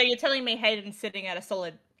 Okay, so you're telling me Hayden's sitting at a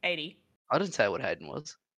solid 80, I didn't say what Hayden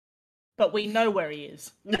was. but we know where he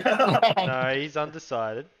is. No, he's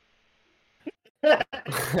undecided.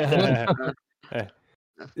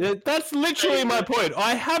 Yeah, that's literally my point.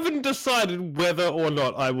 I haven't decided whether or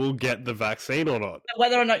not I will get the vaccine or not.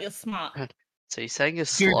 Whether or not you're smart. So you're saying you're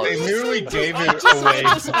Dude, slow. they literally gave it I away.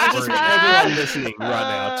 just for want free. everyone listening right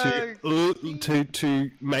now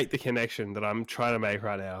to make the connection that I'm trying to make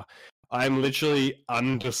right now. I'm literally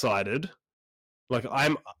undecided. Like I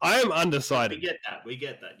am we undecided, get that. We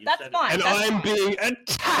get that. You That's said it. fine. and That's I'm fine. being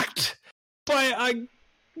attacked by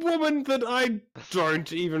a woman that I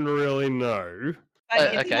don't even really know.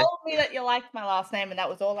 Like, you okay. told me that you liked my last name, and that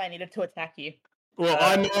was all I needed to attack you. Well,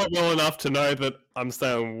 I know it well enough to know that I'm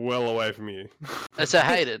staying well away from you. So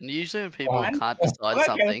Hayden, usually when people Fine. can't decide I'm okay with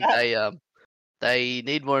something, that. they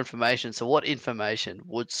need more information. So what information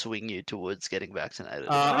would swing you towards getting vaccinated?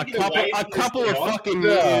 A Get away from this couple of job. fucking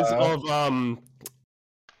Yeah. years of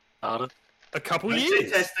Pardon? a couple Don't of say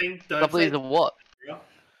years. testing. Don't Couple say years of what?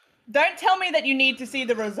 Don't tell me that you need to see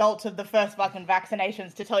the results of the first fucking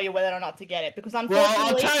vaccinations to tell you whether or not to get it, because Well,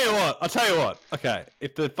 unfortunately, I'll tell you what. Okay,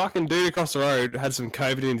 if the fucking dude across the road had some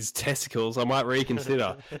COVID in his testicles, I might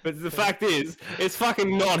reconsider. But the fact is, it's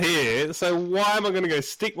fucking not here. So why am I going to go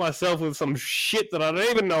stick myself with some shit that I don't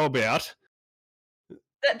even know about?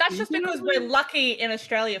 That's just because we're lucky in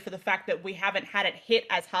Australia for the fact that we haven't had it hit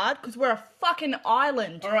as hard because we're a fucking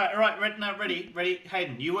island. All right. Ready.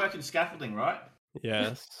 Hayden, you work in scaffolding, right?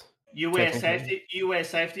 Yes. You wear Technically.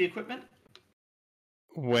 safety equipment.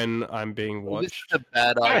 When I'm being This watched. is a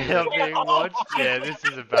bad I'm idea. being watched. Yeah, this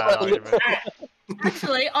is a bad argument.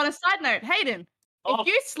 Actually, on a side note, Hayden, if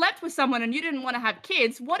you slept with someone and you didn't want to have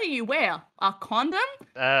kids, what do you wear? A condom?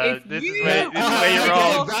 This is where you're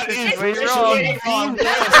wrong. That This is is where you're wrong. the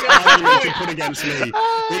worst argument to put against me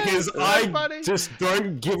because That's I funny. just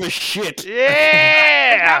don't give a shit.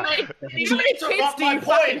 Yeah! How many kids do you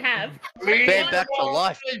fucking have? Bear back to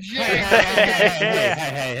life.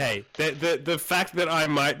 Hey. The fact that I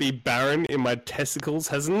might be barren in my testicles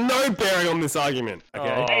has no bearing on this argument.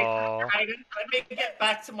 Okay. Aw. Hayden, let me get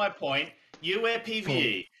back to my point. You wear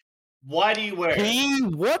PVE. Why do you wear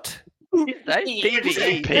it? What?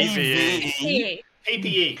 PVE. PVE.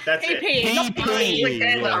 PPE. That's it. PP, not PPE.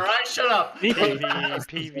 Taylor, all right, shut up.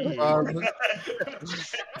 PVE.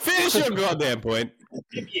 Finish your goddamn point.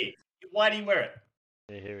 PPE. Why do you wear it?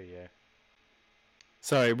 Yeah, here we go.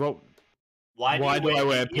 Sorry, well, Why why do I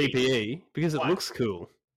wear PPE? Because it Why? looks cool.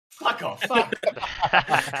 Fuck off. Perfect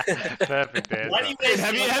answer. Why do you wear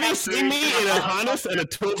Have you seen me in a harness and a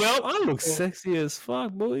tool belt? I look sexy as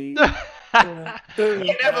fuck, boy.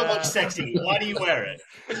 You never look sexy. Why do you wear it?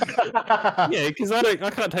 Yeah, because I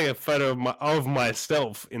can't take a photo of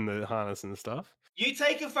myself in the harness and stuff. You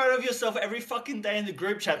take a photo of yourself every fucking day in the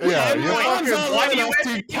group chat. Yeah, Why your arms do are long you enough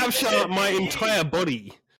wear to it? capture my entire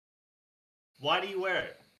body. Why do you wear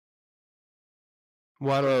it?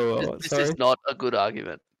 Why do I? What? This Sorry. is not a good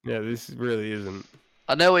argument. Yeah, this really isn't.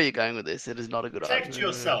 I know where you're going with this. It is not a good Protect argument.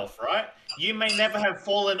 yourself, right? You may never have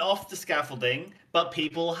fallen off the scaffolding, but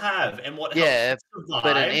people have. And what Yeah, helps you survive...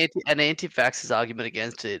 But an anti-vaxxer's argument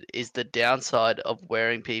against it is the downside of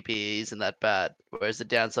wearing PPE isn't that bad, whereas the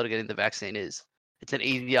downside of getting the vaccine is. It's an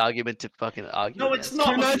easy argument to fucking argue. No, it's against.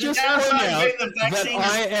 not. Can I because the just downside point of out getting the that vaccine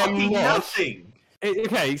I is am fucking not- nothing.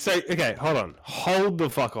 Okay, hold on. Hold the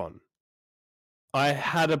fuck on. I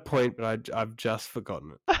had a point, but I've just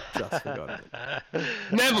forgotten it.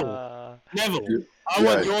 Neville! Neville, I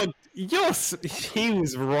want he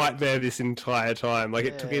was right there this entire time. Like,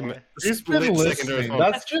 it took him a He's been split second to listening. respond.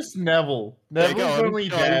 That's just Neville. Yeah, Neville's go on, only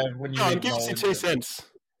go on, there when you Go on, give us your acknowledge 2 it. cents.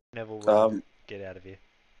 Neville, get out of here.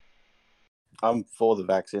 I'm for the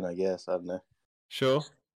vaccine, I guess. I don't know. Sure.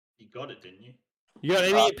 You got it, didn't you? You got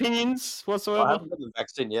any opinions I whatsoever? haven't got the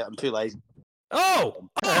vaccine yet. I'm too lazy. Oh!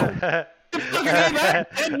 You fucking hear that,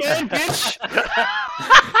 dead man, bitch!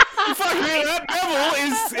 You fucking hear that? Neville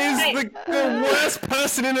is the worst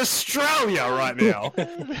person in Australia right now.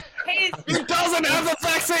 He's He doesn't have the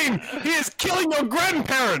vaccine! He is killing your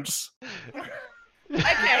grandparents!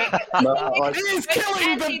 okay. No, I- He is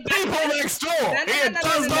killing the people next door! He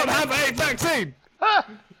does not have a vaccine!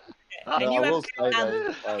 And no, you I have will say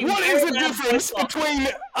though. What is the difference between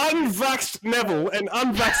unvaxxed Neville and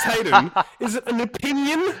unvaxxed Hayden? Is it an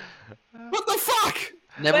opinion? What the fuck?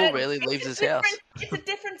 Neville But rarely it's leaves a his house. It's a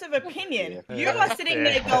difference of opinion. Yeah. You are sitting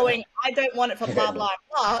there going, I don't want it for blah, blah,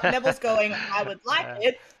 blah. Neville's going, I would like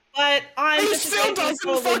it, but I'm He just still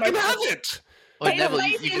doesn't fucking have it! Well, Hey, Neville,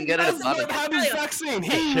 amazing you can get it Does at not Bunnings. have his vaccine.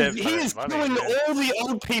 Yeah, He is but killing money, all the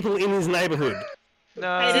old people in his neighborhood.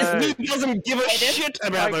 No. He doesn't give a shit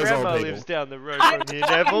about My those grandma old people. lives down the road from here,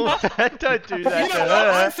 Neville. Don't do You that know to what?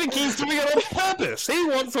 I her. think he's doing it on purpose. He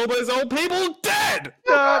wants all those old people dead.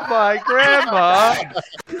 Not my grandma.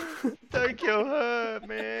 Don't kill her,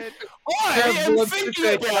 man. I Yeah, am let's thinking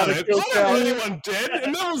just about take it. out I don't want anyone dead.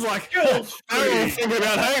 And I was like, I don't want to think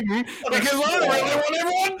about Hayden because I don't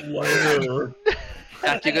really want everyone.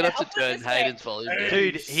 Jack, you're gonna have to I'll put turn this way. Hayden's volume down.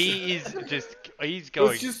 Dude, he's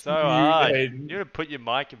going just so mute hard. Hayden. You're gonna put your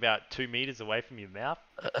mic about 2 meters away from your mouth.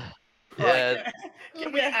 Yeah,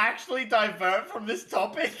 Can we actually divert from this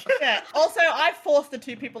topic? Yeah. Also, I forced the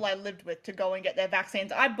 2 people I lived with to go and get their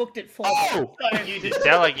vaccines. I booked it for them. Oh! So You just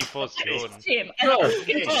sound like you forced Jordan. Tim, and I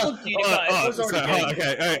fucking told you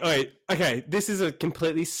to go. Okay. This is a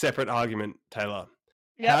completely separate argument, Taylor.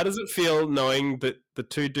 Yep. How does it feel knowing that the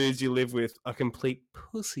 2 dudes you live with are complete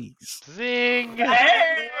pussies? Zing!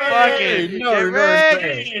 Hey! Fucking no, get no, wrecked!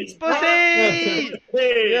 no. Pussy!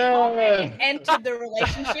 Yeah. Entered the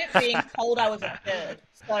relationship being told I was a third.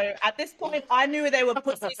 So at this point, I knew they were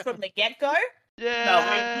pussies from the get-go. Yay!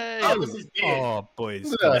 That was his beard. Oh,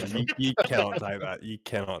 boys, Yeah. you cannot take that. You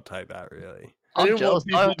cannot take that, really. I I'm didn't jealous.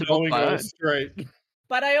 want I have to people book knowing my I own. was straight.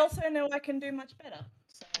 But I also know I can do much better.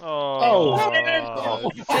 So.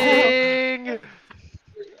 Oh, zing!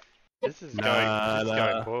 This is Nah, going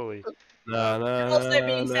nah. poorly. No, no, And also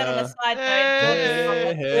being said on a side Hey,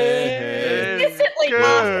 note, hey, hey. explicitly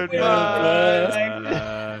Goodbye.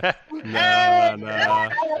 No,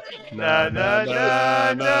 no, Na, na,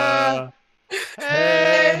 na, na.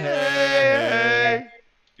 Hey, hey,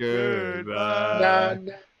 Goodbye.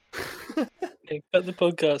 Hey, cut the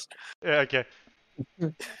podcast. Yeah, okay.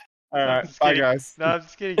 Alright, Just bye kidding. guys. No, I'm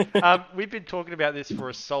just kidding. We've been talking about this for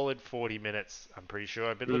a solid 40 minutes, I'm pretty sure.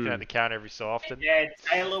 I've been looking at the count every so often. Yeah,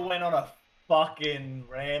 Taylor went on a fucking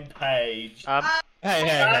rampage.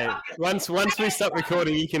 Hey. Once we stop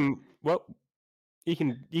recording, you can What,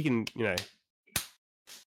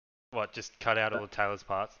 just cut out all the Taylor's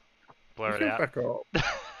parts? Blur it out? Back up.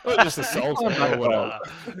 or just the souls or whatever.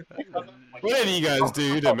 Whatever you guys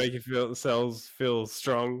do to make your cells feel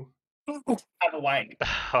strong. Have a wank.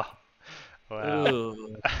 Wow.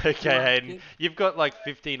 Okay, Hayden, you've got like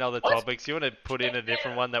 15 other topics. You want to put in a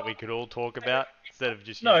different one that we could all talk about instead of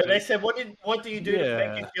just you No, two? they said, what do you do to make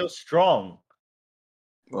Yeah. you feel strong?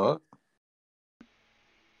 What?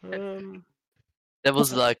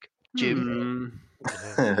 Devil's like, Jim.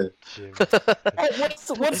 Jim. Hey,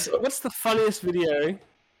 what's the funniest video?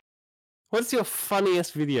 What's your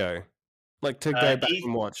funniest video? Like to go back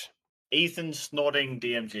and watch. Ethan snorting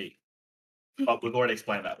DMG. But we've already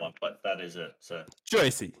explained that one, but that is it. So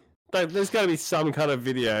Joicey. Like, there's got to be some kind of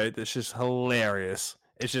video that's just hilarious.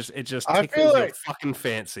 It just I tickles feel your like- fucking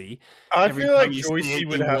fancy. I Every feel like time you see Joicey it,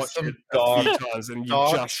 would you have watch some it a few dark, times and you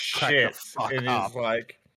dark just crack the shit fuck in up. his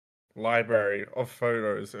like library of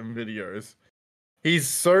photos and videos. He's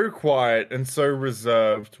so quiet and so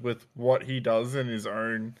reserved with what he does in his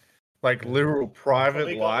own like literal private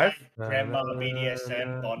we got, life. like, grandma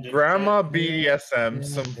BDSM bondage. Grandma BDSM,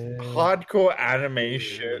 some hardcore anime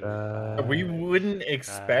shit that we wouldn't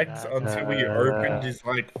expect until we opened his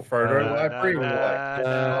like photo library. We were like,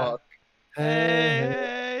 fuck.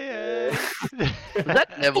 Hey. Was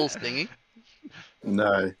that Neville singing?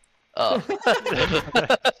 No. Oh.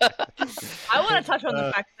 I want to touch on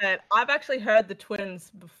the fact that I've actually heard the twins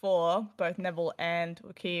before, both Neville and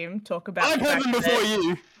Joaquin, talk about. I've the heard fact them before that-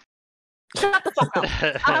 you. Shut the fuck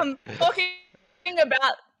up. Talking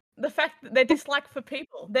about the fact that they're disliked for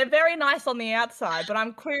people. They're very nice on the outside, but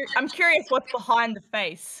I'm curious what's behind the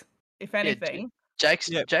face, if anything. Jake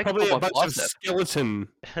Probably pulled a my bunch of bicep. skeleton.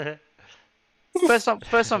 First time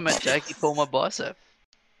I met Jake, he pulled my bicep.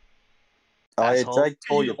 Oh, yeah, Asshole. Jake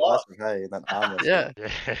tore your What? bicep, hey, in that arm.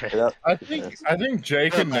 Yeah. I think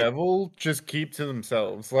Jake and Neville just keep to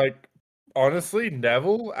themselves. Like, honestly,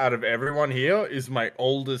 Neville, out of everyone here, is my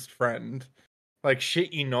oldest friend. Like,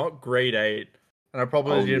 shit you not, grade 8. And I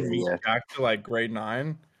probably Oh, didn't yeah, meet yeah. Jack to like grade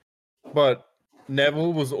 9. But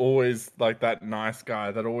Neville was always like that nice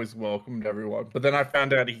guy that always welcomed everyone. But then I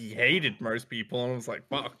found out he hated most people and I was like,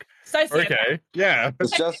 fuck. So sad. Okay, yeah.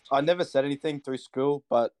 It's just, I never said anything through school,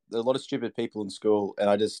 but there are a lot of stupid people in school, and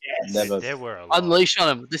I just Yes. never. There were a lot. Unleash on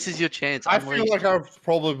him. This is your chance. I Unleash. feel like I'm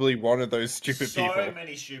probably one of those stupid So people.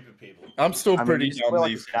 many stupid people. I'm still I mean, pretty you used to young wear,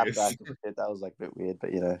 like, a these days. snapback and shit, that was like a bit weird,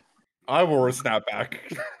 but you know, I wore a snapback.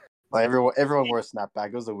 like everyone wore a snapback.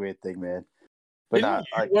 It was a weird thing, man. But Didn't nah, you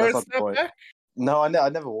like, wear a that's not the point. snapback? No, I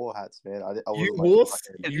never wore hats, man. I You wasn't wore, like,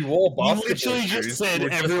 fucking- you wore You basketball literally shoes. just said You were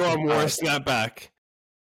just everyone wore a like, snapback.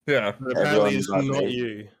 yeah. But apparently it's Everyone's like not me.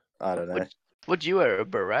 you. I don't know. What'd you wear? A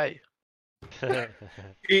beret?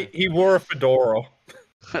 He wore a fedora.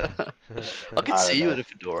 I could I see don't you know. in a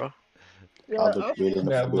fedora. I look weird in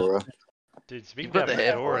a Yeah. fedora. Dude, speaking You've got about the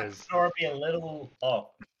hair. fedoras, Or be a little off.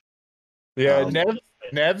 Yeah, Um,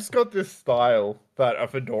 Nev's got this style that a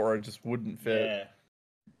fedora just wouldn't fit. Yeah.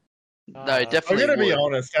 No, Ah. definitely I'm gonna be would.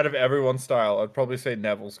 honest, out of everyone's style, I'd probably say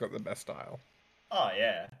Neville's got the best style. Oh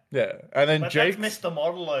yeah. Yeah. And then But Jake. that's Mr.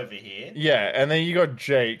 Model over here. Yeah, and then you got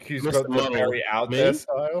Jake, who's Mr. got the Model. very out Me? there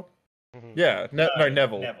style. Mhm. Yeah, no,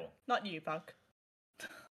 Neville. Neville. Not you, Buck.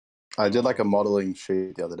 I did like a modeling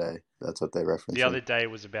shoot the other day. That's what they referenced. The other day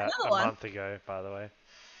was about Another a one. month ago, by the way.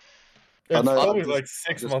 It's I know, probably just- like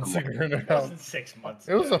 6 just months a ago It now. wasn't 6 months.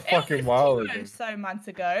 It was a ago. fucking while It ago. was so months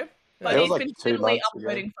ago. Yeah, But it was he's like been 2 steadily months ago.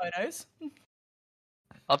 uploading photos.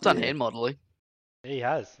 I've done Yeah. hand modeling. He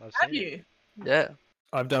has. I've Have seen it. you? Yeah.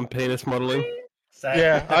 I've done penis modeling. So,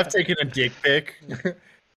 Yeah, I've taken a dick pic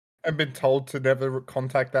and been told to never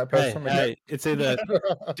contact that Hey, person hey, it's either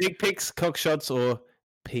dick pics, cock shots, or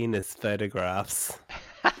penis photographs.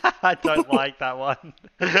 I don't like that one.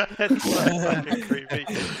 It's so fucking creepy.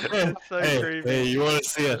 It's so hey, creepy. hey, you want to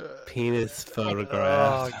see a penis Oh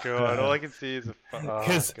photograph? god, all I can see is a. Oh,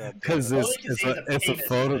 Because God. it's, All you can see is a it's a penis.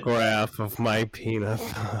 photograph of my penis.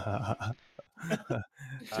 Do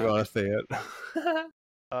you want to see it?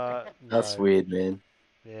 No. That's weird, man.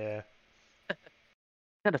 Yeah.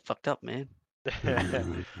 Kind of fucked up, man.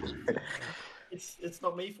 It's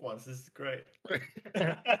not me for once. This is great.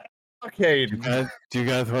 Okay, Do you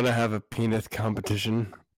guys want to have a penis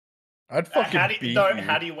competition? I'd fucking how do you, beat no, you.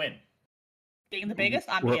 how do you win? Being the biggest,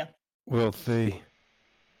 I'm Well- here. We'll see.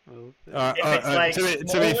 Well, If it's like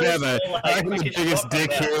to be fair though, smallest or, like, I reckon the quickest biggest shot, dick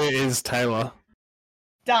yeah. here is Taylor.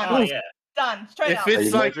 Done. Oh yeah. Done. Straight If up. it's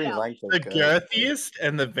you like measuring length, the okay. girthiest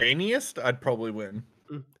and the veiniest, I'd probably win.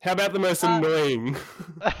 How about the most annoying?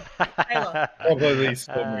 Taylor. Probably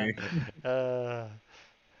still me.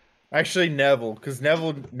 Actually, Neville, because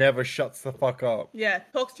Neville never shuts the fuck up. Yeah,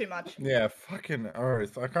 talks too much. Yeah, fucking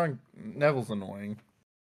oath. I can't. Neville's annoying.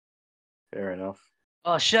 Fair enough.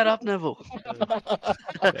 Oh, shut up, Neville.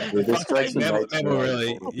 With this Jason Neville, makes Neville, noise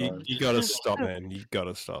really, all the you, time. you gotta stop, man. You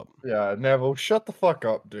gotta stop. Yeah, Neville, shut the fuck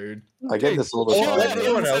up, dude. I get this all the Shut time. up, Let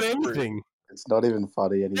everyone anyone say else anything. It's not even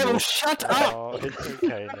funny Neville, anymore. shut up. Oh, it's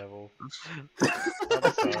okay, Neville.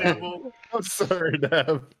 I'm sorry. I'm sorry,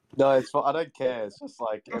 Nev. No, it's I don't care. It's just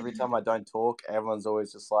like every time I don't talk, everyone's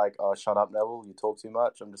always just like, "Oh, shut up, Neville! You talk too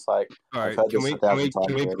much." I'm just like, All right, I've heard can this we, 1,000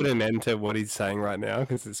 can we times put already. an end to what he's saying right now?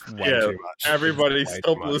 Because it's way Yeah, too much. everybody Way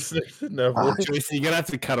stop too much. listening to Neville. Joicey, you're gonna have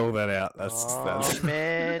to cut all that out. That's Oh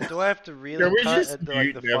man, do I have to Can really we cut just at like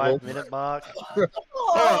mute the Neville? 5-minute mark? all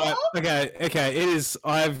right. Okay. It is.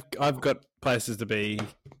 I've got places to be.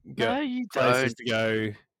 Got No, you places don't. to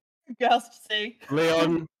go. Girls to see.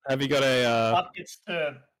 Leon, have you got a? Up its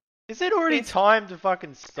turn. Is it already time to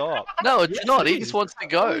fucking stop? No, it's Yes, not. it He is. just wants to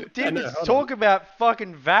go. We did no, this hold talk about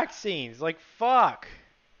fucking vaccines. Like, fuck.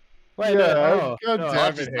 Wait, Yeah, no. God no, damn I'll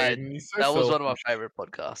it, just say Hayden. You're so That was one of my selfish. favorite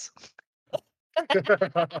podcasts.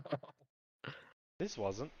 This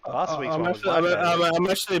wasn't. Last week's I'm one was actually, my favorite. I'm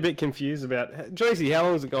actually a bit confused about. Joicey, how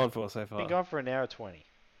long has it gone for so Been far? gone for an hour 20.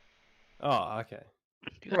 Oh, okay.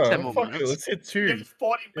 You got 10 Well, more fuck it, minutes. let's hit 2. It's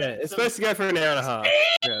 40 Yeah, minutes. it's supposed to go for an hour and a half.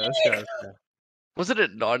 Yeah, let's go. Let's go. Was it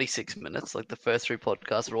at 96 minutes? Like the first 3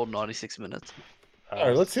 podcasts are all 96 minutes.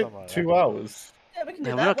 No, let's hit something like 2 hours. Yeah, we can do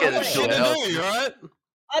Yeah, that. we're not getting Wait, to wait. it. Shit else. to do, right?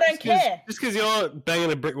 I don't care. Just because you're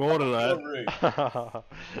banging a brick wall tonight. that.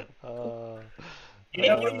 You If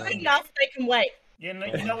know, you're good enough, they can wait. you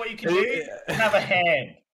know what you can do? Have a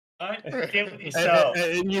hand. Don't deal with yourself.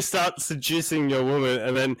 And you start seducing your woman,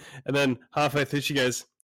 and then halfway through she goes,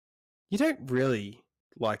 "You don't really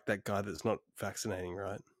like that guy that's not vaccinating,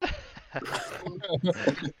 right?" You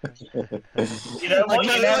know what?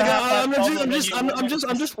 You never have that problem and you I'm want just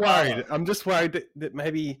to worried. I'm just worried that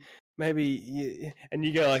maybe and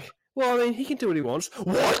you go like, well, I mean, he can do what he wants.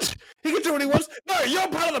 What? He can do what he wants? No, you're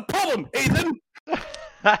part of the problem, Ethan.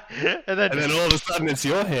 and then And then all of a sudden, it's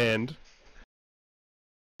your hand.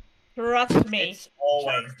 Trust me. It's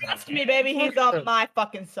always Trust me, baby. He's on my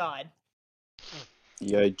fucking side.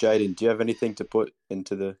 Yo, Jayden, do you have anything to put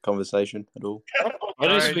into the conversation at all? I just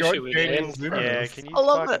Alright, wish got it would Jayden's end. in yeah, this. can you I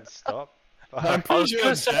love fucking it. stop? I'm I pretty was sure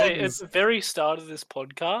going to say, at Jayden's- the very start of this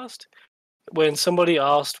podcast, when somebody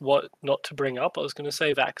asked what not to bring up, I was going to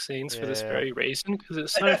say vaccines for this Yeah. very reason, because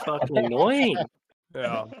it's so fucking annoying.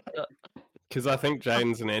 Yeah. Because I think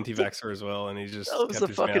Jayden's an anti-vaxxer as well, and he just That was kept a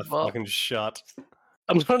his fucking mouth mob. fucking shut.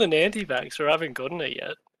 I'm not an anti-vaxxer, I haven't gotten it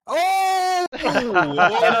yet. Oh! And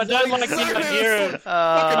I don't like the idea of...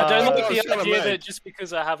 I don't like the shut up, idea mate. that just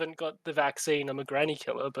because I haven't got the vaccine, I'm a granny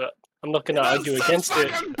killer, but I'm not going to That's argue the against it.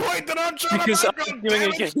 fucking point that I'm trying Because to make, arguing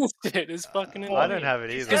goddammit. against it is fucking annoying. I don't have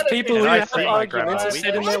it either. Because people And who I have see my arguments grandma are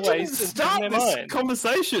set in their I didn't ways and start in their this mind.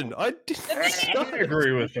 conversation. I didn't I start it.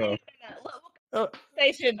 agree with her.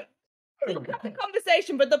 Conversation. The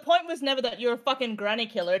conversation, but the point was never that you're a fucking granny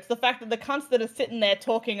killer. It's the fact that the cunts that are sitting there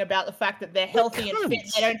talking about the fact that they're healthy and fit and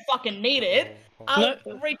cunts? they don't fucking need it are No.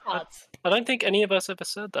 retards. I don't think any of us ever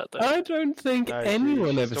said that, though. I don't think No,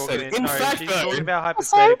 anyone she's ever talking said it. In no, fact, she's though, talking about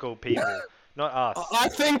hypothetical people, not us. I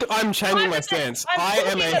think I'm changing my I'm stance. I'm I am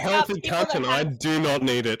talking a about healthy people cunt that and I have- do not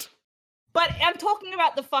need it. But I'm talking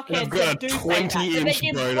about the fuckheads I've got that a do say that. So they 20-inch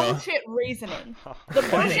give motor. bullshit reasoning. The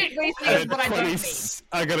bullshit reasoning is what I don't need.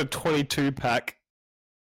 I got a 22 pack.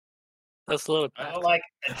 That's a lot of I back. don't like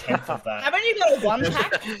a tenth of that. Haven't you got a one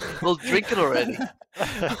pack? Well, drink it already.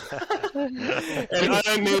 And I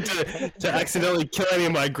don't need to accidentally kill any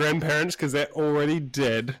of my grandparents because they're already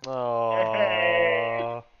dead.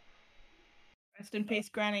 Oh. Rest in peace,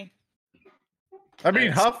 Granny. I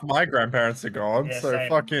mean, half my grandparents are gone, Yeah, so same.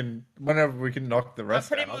 fucking whenever we can knock the rest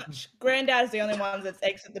Pretty out. much, Granddad's the only one that's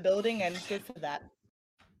exit the building, and good for that.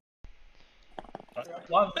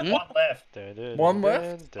 One left. One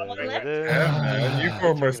left? One left? Yeah, man, you've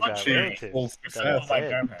almost About achieved relatives. full success. my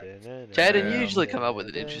grandparents. Jayden, Yeah. you usually come up with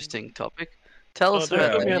an interesting topic. Tell us don't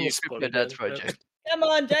about put the me on new the spot Crypto again, Dads project. Come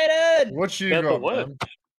on, Jaden! What you Yeah, but got, what? man?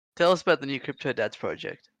 Tell us about the new Crypto Dads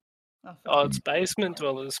project. Oh, it's Basement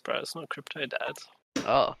Dwellers, bro. It's not Crypto Dads.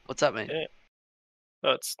 Oh, what's that mean? Yeah.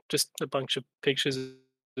 Oh, it's just a bunch of pictures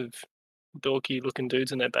of dorky-looking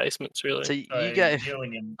dudes in their basements, really. So you gave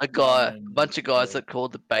a bunch of guys that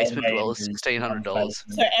called the Basement Dwellers $1,600.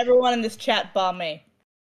 So everyone in this chat bar me.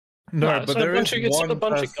 No, No, but so there a is bunch of- it's one a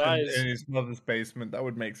bunch of person guys. in his mother's basement that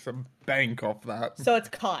would make some bank off that. So it's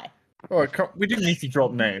Kai. Oh, we didn't need to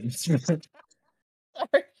drop names.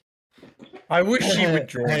 I wish she would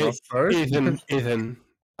join Hey, us, though. Ethan,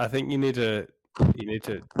 I think you need to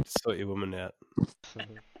sort your woman out.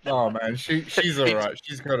 Oh man, she's alright.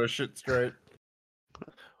 She's got her shit straight.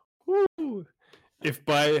 Woo. If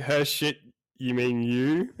by her shit you mean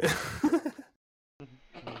you,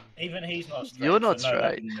 Even he's not straight. You're not so no,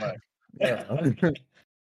 that straight. didn't work. Yeah.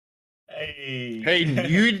 Hey.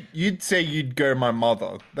 Hayden, you'd say you'd go my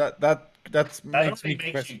mother. That That makes only me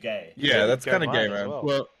makes question. you gay. Yeah, that's Go kind of mine gay, as man. well.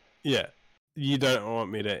 well, yeah, you don't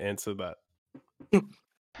want me to answer that.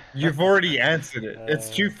 You've already answered it. It's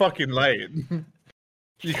too fucking late.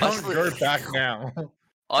 You can't Honestly- go back now.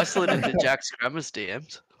 I slid into Jack's Grammar's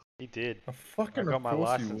DMs. He did. I fucking I got my of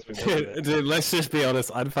course you license would. because of it. Dude, let's just be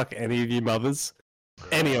honest. I'd fuck any of you mothers,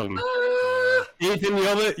 any of them. Ethan,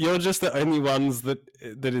 you're just the only ones that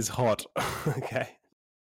is hot. Okay.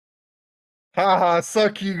 Haha,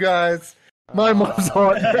 suck you guys. My mom's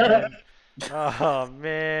Oh, hot. man. Oh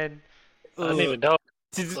man. I didn't even know.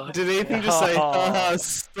 Did Ethan just say, "Haha,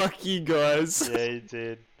 suck you guys"? Yeah, he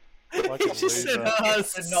did. He Fucking just said, loser. "Haha,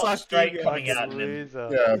 They're not suck straight you coming guys." out in him. Loser.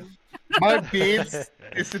 Yeah. My beard's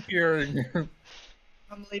disappearing.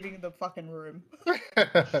 I'm leaving the fucking room.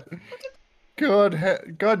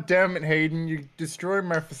 God damn it, Hayden! You destroyed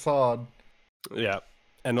my facade. Yeah.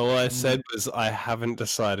 And all I said was, I haven't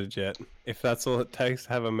decided yet. If that's all it takes to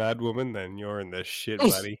have a mad woman, then you're in the shit,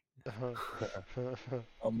 buddy.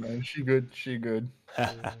 Oh man, she good. She good. She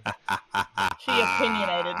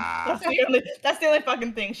opinionated. That's the only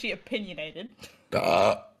fucking thing. She opinionated.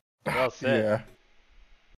 Well said. Yeah.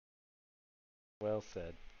 Well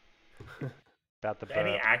said. About the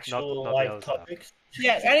Any burp, actual not the other like stuff. topics?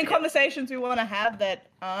 Yeah, any conversations we want to have that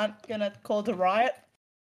aren't gonna cause a riot?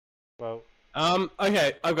 Well,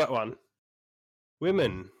 Okay, I've got one.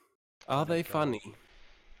 Women, are they funny?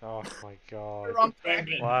 oh my god. Wrong.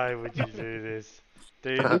 Why would you do this?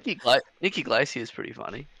 Dude, Nikki Glacier is pretty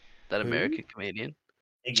funny. That Who? American comedian.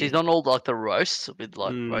 Iggy. She's on all like the roasts with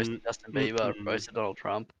like Mm, roasting Justin Bieber, mm-mm. roasting Donald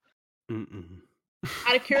Trump. Mm-mm.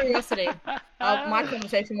 Out of curiosity, my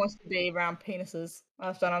conversation wants to be around penises. I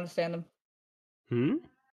just don't understand them. Hmm?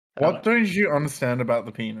 What don't you understand about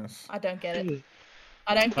the penis? I don't get it.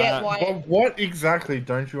 I don't get why. Well, what exactly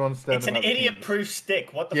don't you understand? It's an about the penis? idiot-proof stick.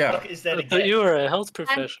 What the Yeah. fuck is that I thought again? you were a health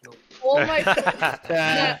professional. Almost. No,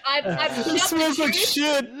 I've It shoved smells the like tube.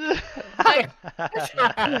 shit.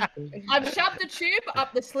 I've shoved the tube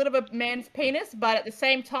up the slit of a man's penis, but at the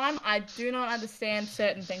same time, I do not understand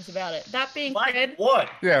certain things about it. That being Like said, what?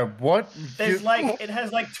 Yeah, what? There's like it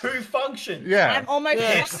has like two functions. Yeah. I'm almost.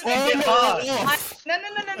 Yes. I'm- Get hard. No. Yeah,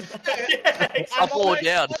 I'm Up or almost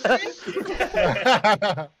down? positive-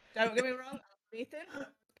 Don't get me wrong, Ethan.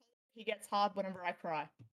 He gets hard whenever I cry.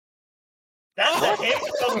 That's a him.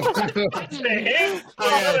 That's a him.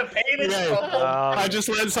 Not a penis Okay. problem. I just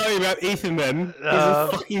learned something about Ethan then. He's a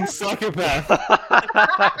fucking psychopath.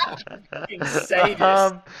 Fucking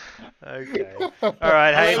sadist. Okay. All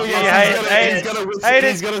right. Hey,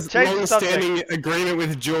 He's got a change the subject. long-standing agreement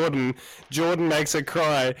with Jordan. Jordan makes her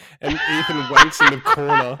cry, and Ethan wanks in the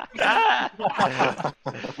corner.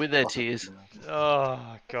 With their tears. Oh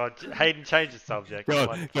god, Hayden, change the subject. Come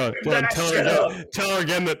on. God, tell her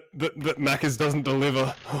again that Macca's doesn't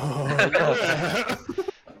deliver.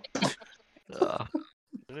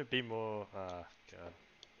 Should it be more? God.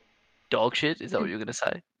 Dog shit? Is that what you're gonna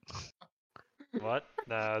say? What?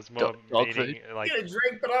 No, it's more Dog meaning like Get a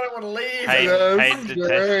drink, but I don't want to leave.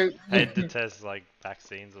 Hayden detests like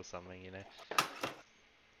vaccines or something, you know.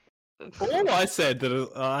 All I said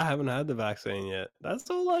that I haven't had the vaccine yet. That's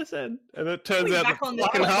all I said, and it turns We're out back that on the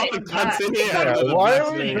fucking half the topic. cunts in here Yeah, haven't had the why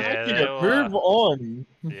are we vaccine. Yeah, making they it? were. Move on.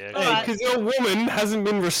 Yeah. Alright. Because your woman hasn't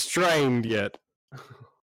been restrained yet.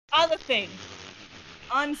 Other thing.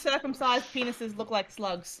 Uncircumcised penises look like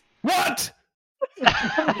slugs. What? You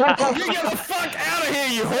get the fuck out of here,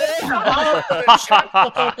 you whore!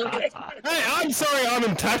 Hey, I'm sorry I'm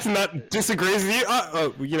intact and that disagrees with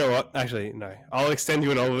you. You know what? Actually, no. I'll extend you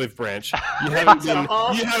an olive branch. You haven't been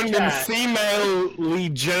female-ly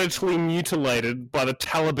genitally mutilated by the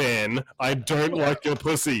Taliban. I don't like your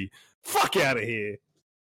pussy. Fuck out of here.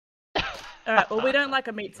 Alright, well, we don't like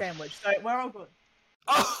a meat sandwich, so we're all good.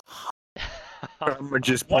 would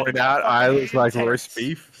just What point about out I fucking look like head roast taste?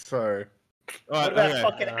 beef, so... What about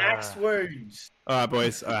fucking axe wounds? All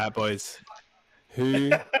right, boys.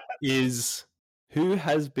 Who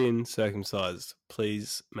has been circumcised?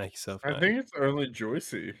 Please make yourself known. I think it's only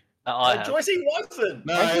Joicey. I have. Joicey wasn't.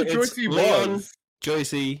 No, I thought it's Joicey Leon, was.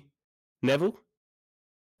 Joicey, Neville.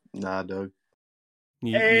 Nah, dog.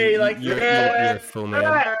 Hey, like, you're a full man.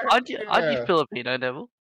 Aren't you Filipino, Neville?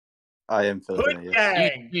 I am Filipino, Hood yes.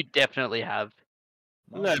 gang. You definitely have.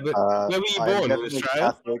 No, but where were you I'm born? In definitely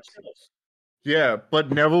Australia? Catholic. Yeah,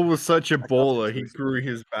 but Neville was such a baller, he grew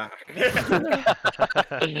his back.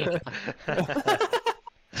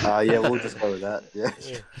 Yeah, we'll just go with that. Yeah.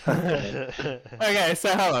 Okay,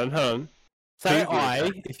 so hold on. Say Who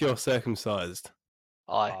I if you're circumcised.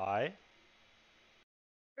 I.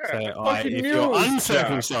 Say I fucking if knew you're it was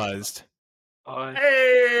uncircumcised.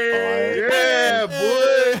 Hey! Yeah,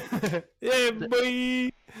 boy! Yeah,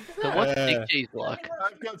 boy! So what's Big G's like?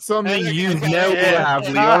 I've got something Okay, you've okay, never yeah. have,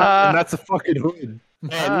 Leon, and that's a fucking hood.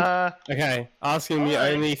 And, okay, asking the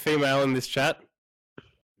only female in this chat.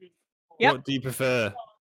 Yep. What do you prefer?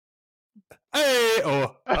 Hey,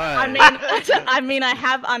 or I mean, I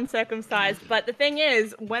have uncircumcised, but the thing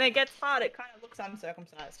is, when it gets hard, it kind of looks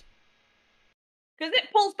uncircumcised because it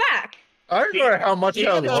pulls back. I don't know how much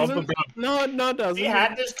I love doesn't. about No, it doesn't. We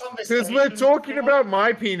had this conversation. because we're talking about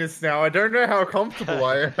my penis now. I don't know how comfortable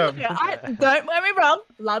I am. Yeah, don't get me wrong.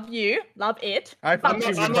 Love you, love it. I I'm thought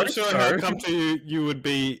you not would sure know. how comfortable you would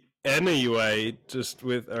be anyway, just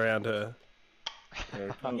with around her.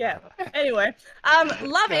 Yeah. Anyway,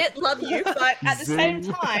 love it, love you, but at the same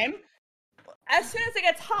time, as soon as it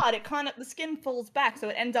gets hard, the skin falls back, so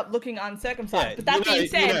it ends up looking uncircumcised.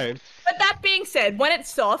 Yeah, but that being said, when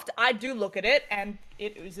it's soft, I do look at it and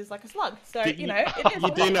it oozes like a slug. So it is. You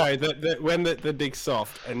what do it is. know that when the dick's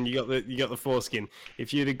soft and you got the foreskin,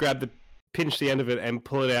 if you to grab pinch the end of it and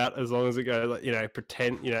pull it out as long as it goes, like,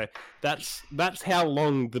 pretend, that's how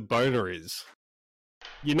long the boner is.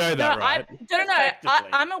 You know that, right?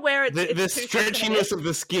 I'm aware it's The it's 2 stretchiness centimeters. of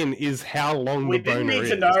the skin is how long We the didn't boner need is.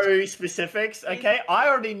 to know specifics, okay? I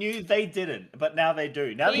already knew they didn't, but now they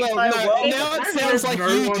do. Now the Well, entire world. now it sounds like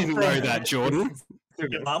you didn't know that, Jordan.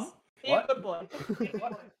 Your mum? Yeah, What? good boy.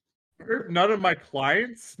 None of my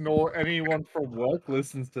clients nor anyone from work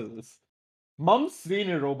listens to this. Mum's seen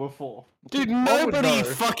it all before. Dude, Mum would nobody know.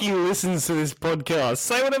 fucking listens to this podcast.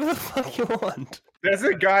 Say whatever the fuck you want. There's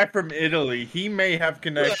a guy from Italy. He may have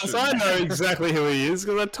connections. Yes, I know exactly who he is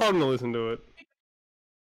because I told him to listen to it.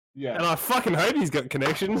 Yeah. And I fucking hope he's got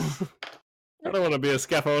connections. I don't want to be a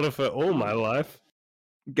scaffolder for all my life.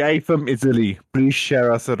 Guy from Italy. Please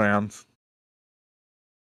share us around.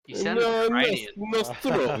 You sound Ukrainian.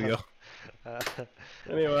 Australia.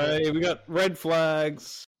 Anyway, we got red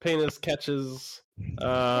flags, penis catches,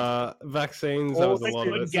 vaccines. That was a lot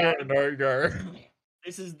of it. No go.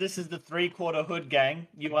 This is the 3/4 hood gang.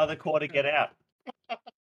 You other quarter get out.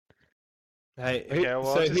 Hey, Okay, well,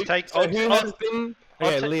 so I'll just who, take- so who has been?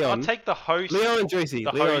 Okay, Leon. I'll take the host, Leon and Joicey.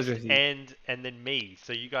 the Leon host, and Joicey. and then me,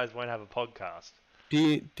 so you guys won't have a podcast.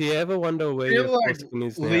 Do you ever wonder where I your feel like foreskin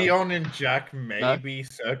is now? Leon and Jack may No? be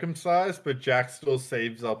circumcised, but Jack still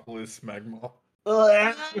saves up all his smegma.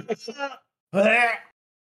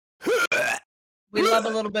 We love a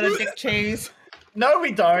little bit of dick cheese. No,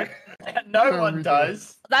 we don't. No one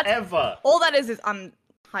does. That's Ever. all that is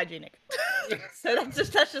unhygienic. So that's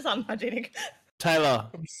just unhygienic. Taylor,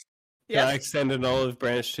 can I Yes. extend an olive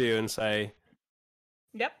branch to you and say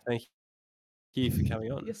Yep. thank you for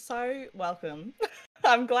coming on? You're so welcome.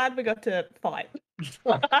 I'm glad we got to fight.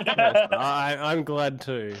 Yes, I'm glad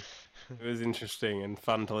too. It was interesting and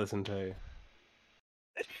fun to listen to.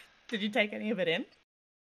 Did you take any of it in?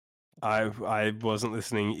 I wasn't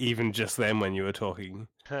listening even just then when you were talking.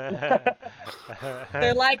 They're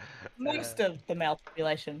like most of the male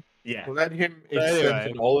population. Yeah. Let him Anyway,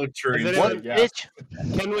 extend an olive tree. is into anyone- the gas.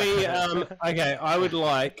 Can we? Okay, I would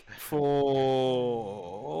like for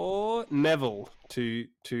Neville to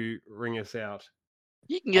ring us out.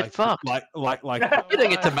 You can get fucked. Like. You don't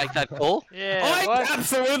get to make that call. Yeah, I what?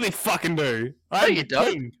 absolutely fucking do. you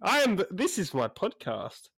don't. This is my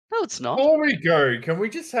podcast. No, it's not. Before we go, can we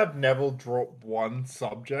just have Neville drop one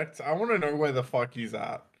subject? I want to know where the fuck he's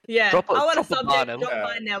at. Yeah, Drop a- I want a drop a subject bar, dropped Neville.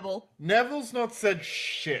 by Neville. Neville's not said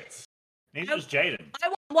shit. Neither was Jayden. I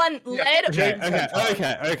want one led. Okay.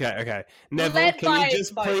 Neville, Led can by you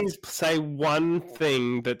just both. please say one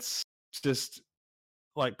thing that's just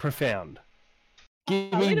like profound?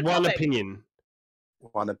 Give I'll me leave a one topic. opinion.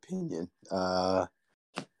 One opinion. I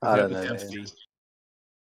don't know. Dusty.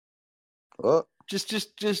 What?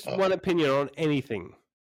 Just one opinion on anything.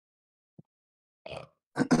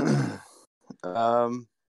 How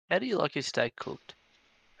do you like your steak cooked?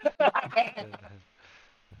 Medium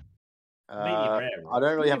rare. I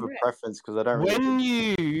don't really have a Medium rare. preference because I don't really. When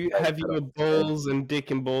you have Yeah, your balls and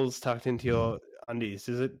dick and balls tucked into your undies,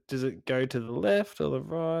 does it go to the left or the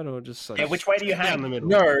right or just like Yeah, which way do you down hang? the middle?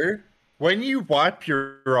 No. When you wipe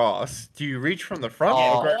your ass, do you reach from the front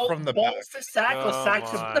or go from the back? Balls to sack or sack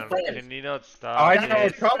to Come the on, front? can you not I start know a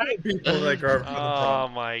this? couple of people that go from the Oh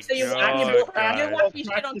front. my So you god, wipe guys. your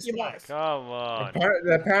shit onto your balls. Come on.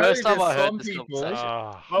 Apparently, First time I there's heard some this people. conversation.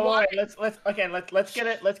 Oh,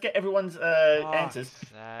 Let's get everyone's answers.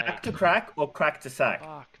 fuck's Crack sake. to crack or crack to sack?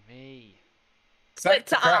 Fuck me. Split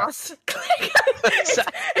to ass. It's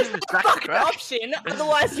the Crack, fucking crack. option.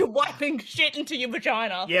 Otherwise, you're wiping shit into your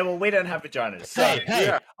vagina. Yeah, well, we don't have vaginas. So, Hey,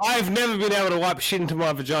 Yeah. I've never been able to wipe shit into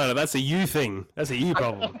my vagina. That's a you thing. That's a you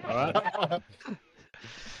problem. All right.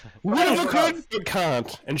 Never could, but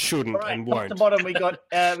can't, and shouldn't, all right, and top won't. to bottom, we got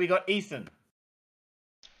Ethan.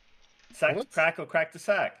 Sack to What? crack or crack to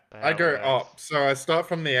sack? I go Powerhouse. up, so I start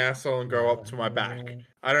from the asshole and go up to my back.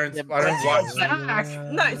 I don't Yeah, wipe.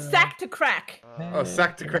 No, sack to crack. Oh,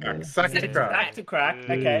 sack to crack, sack to crack. Sack to crack.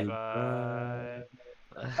 Okay. Goodbye.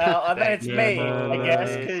 I bet it's me, I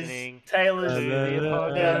guess, because Taylor's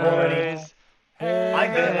already. I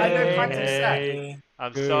go crack to sack.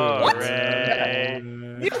 I'm sorry.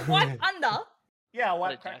 You wipe under. Yeah, I Cut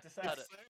wipe it, crack to Jack, sack. cut it.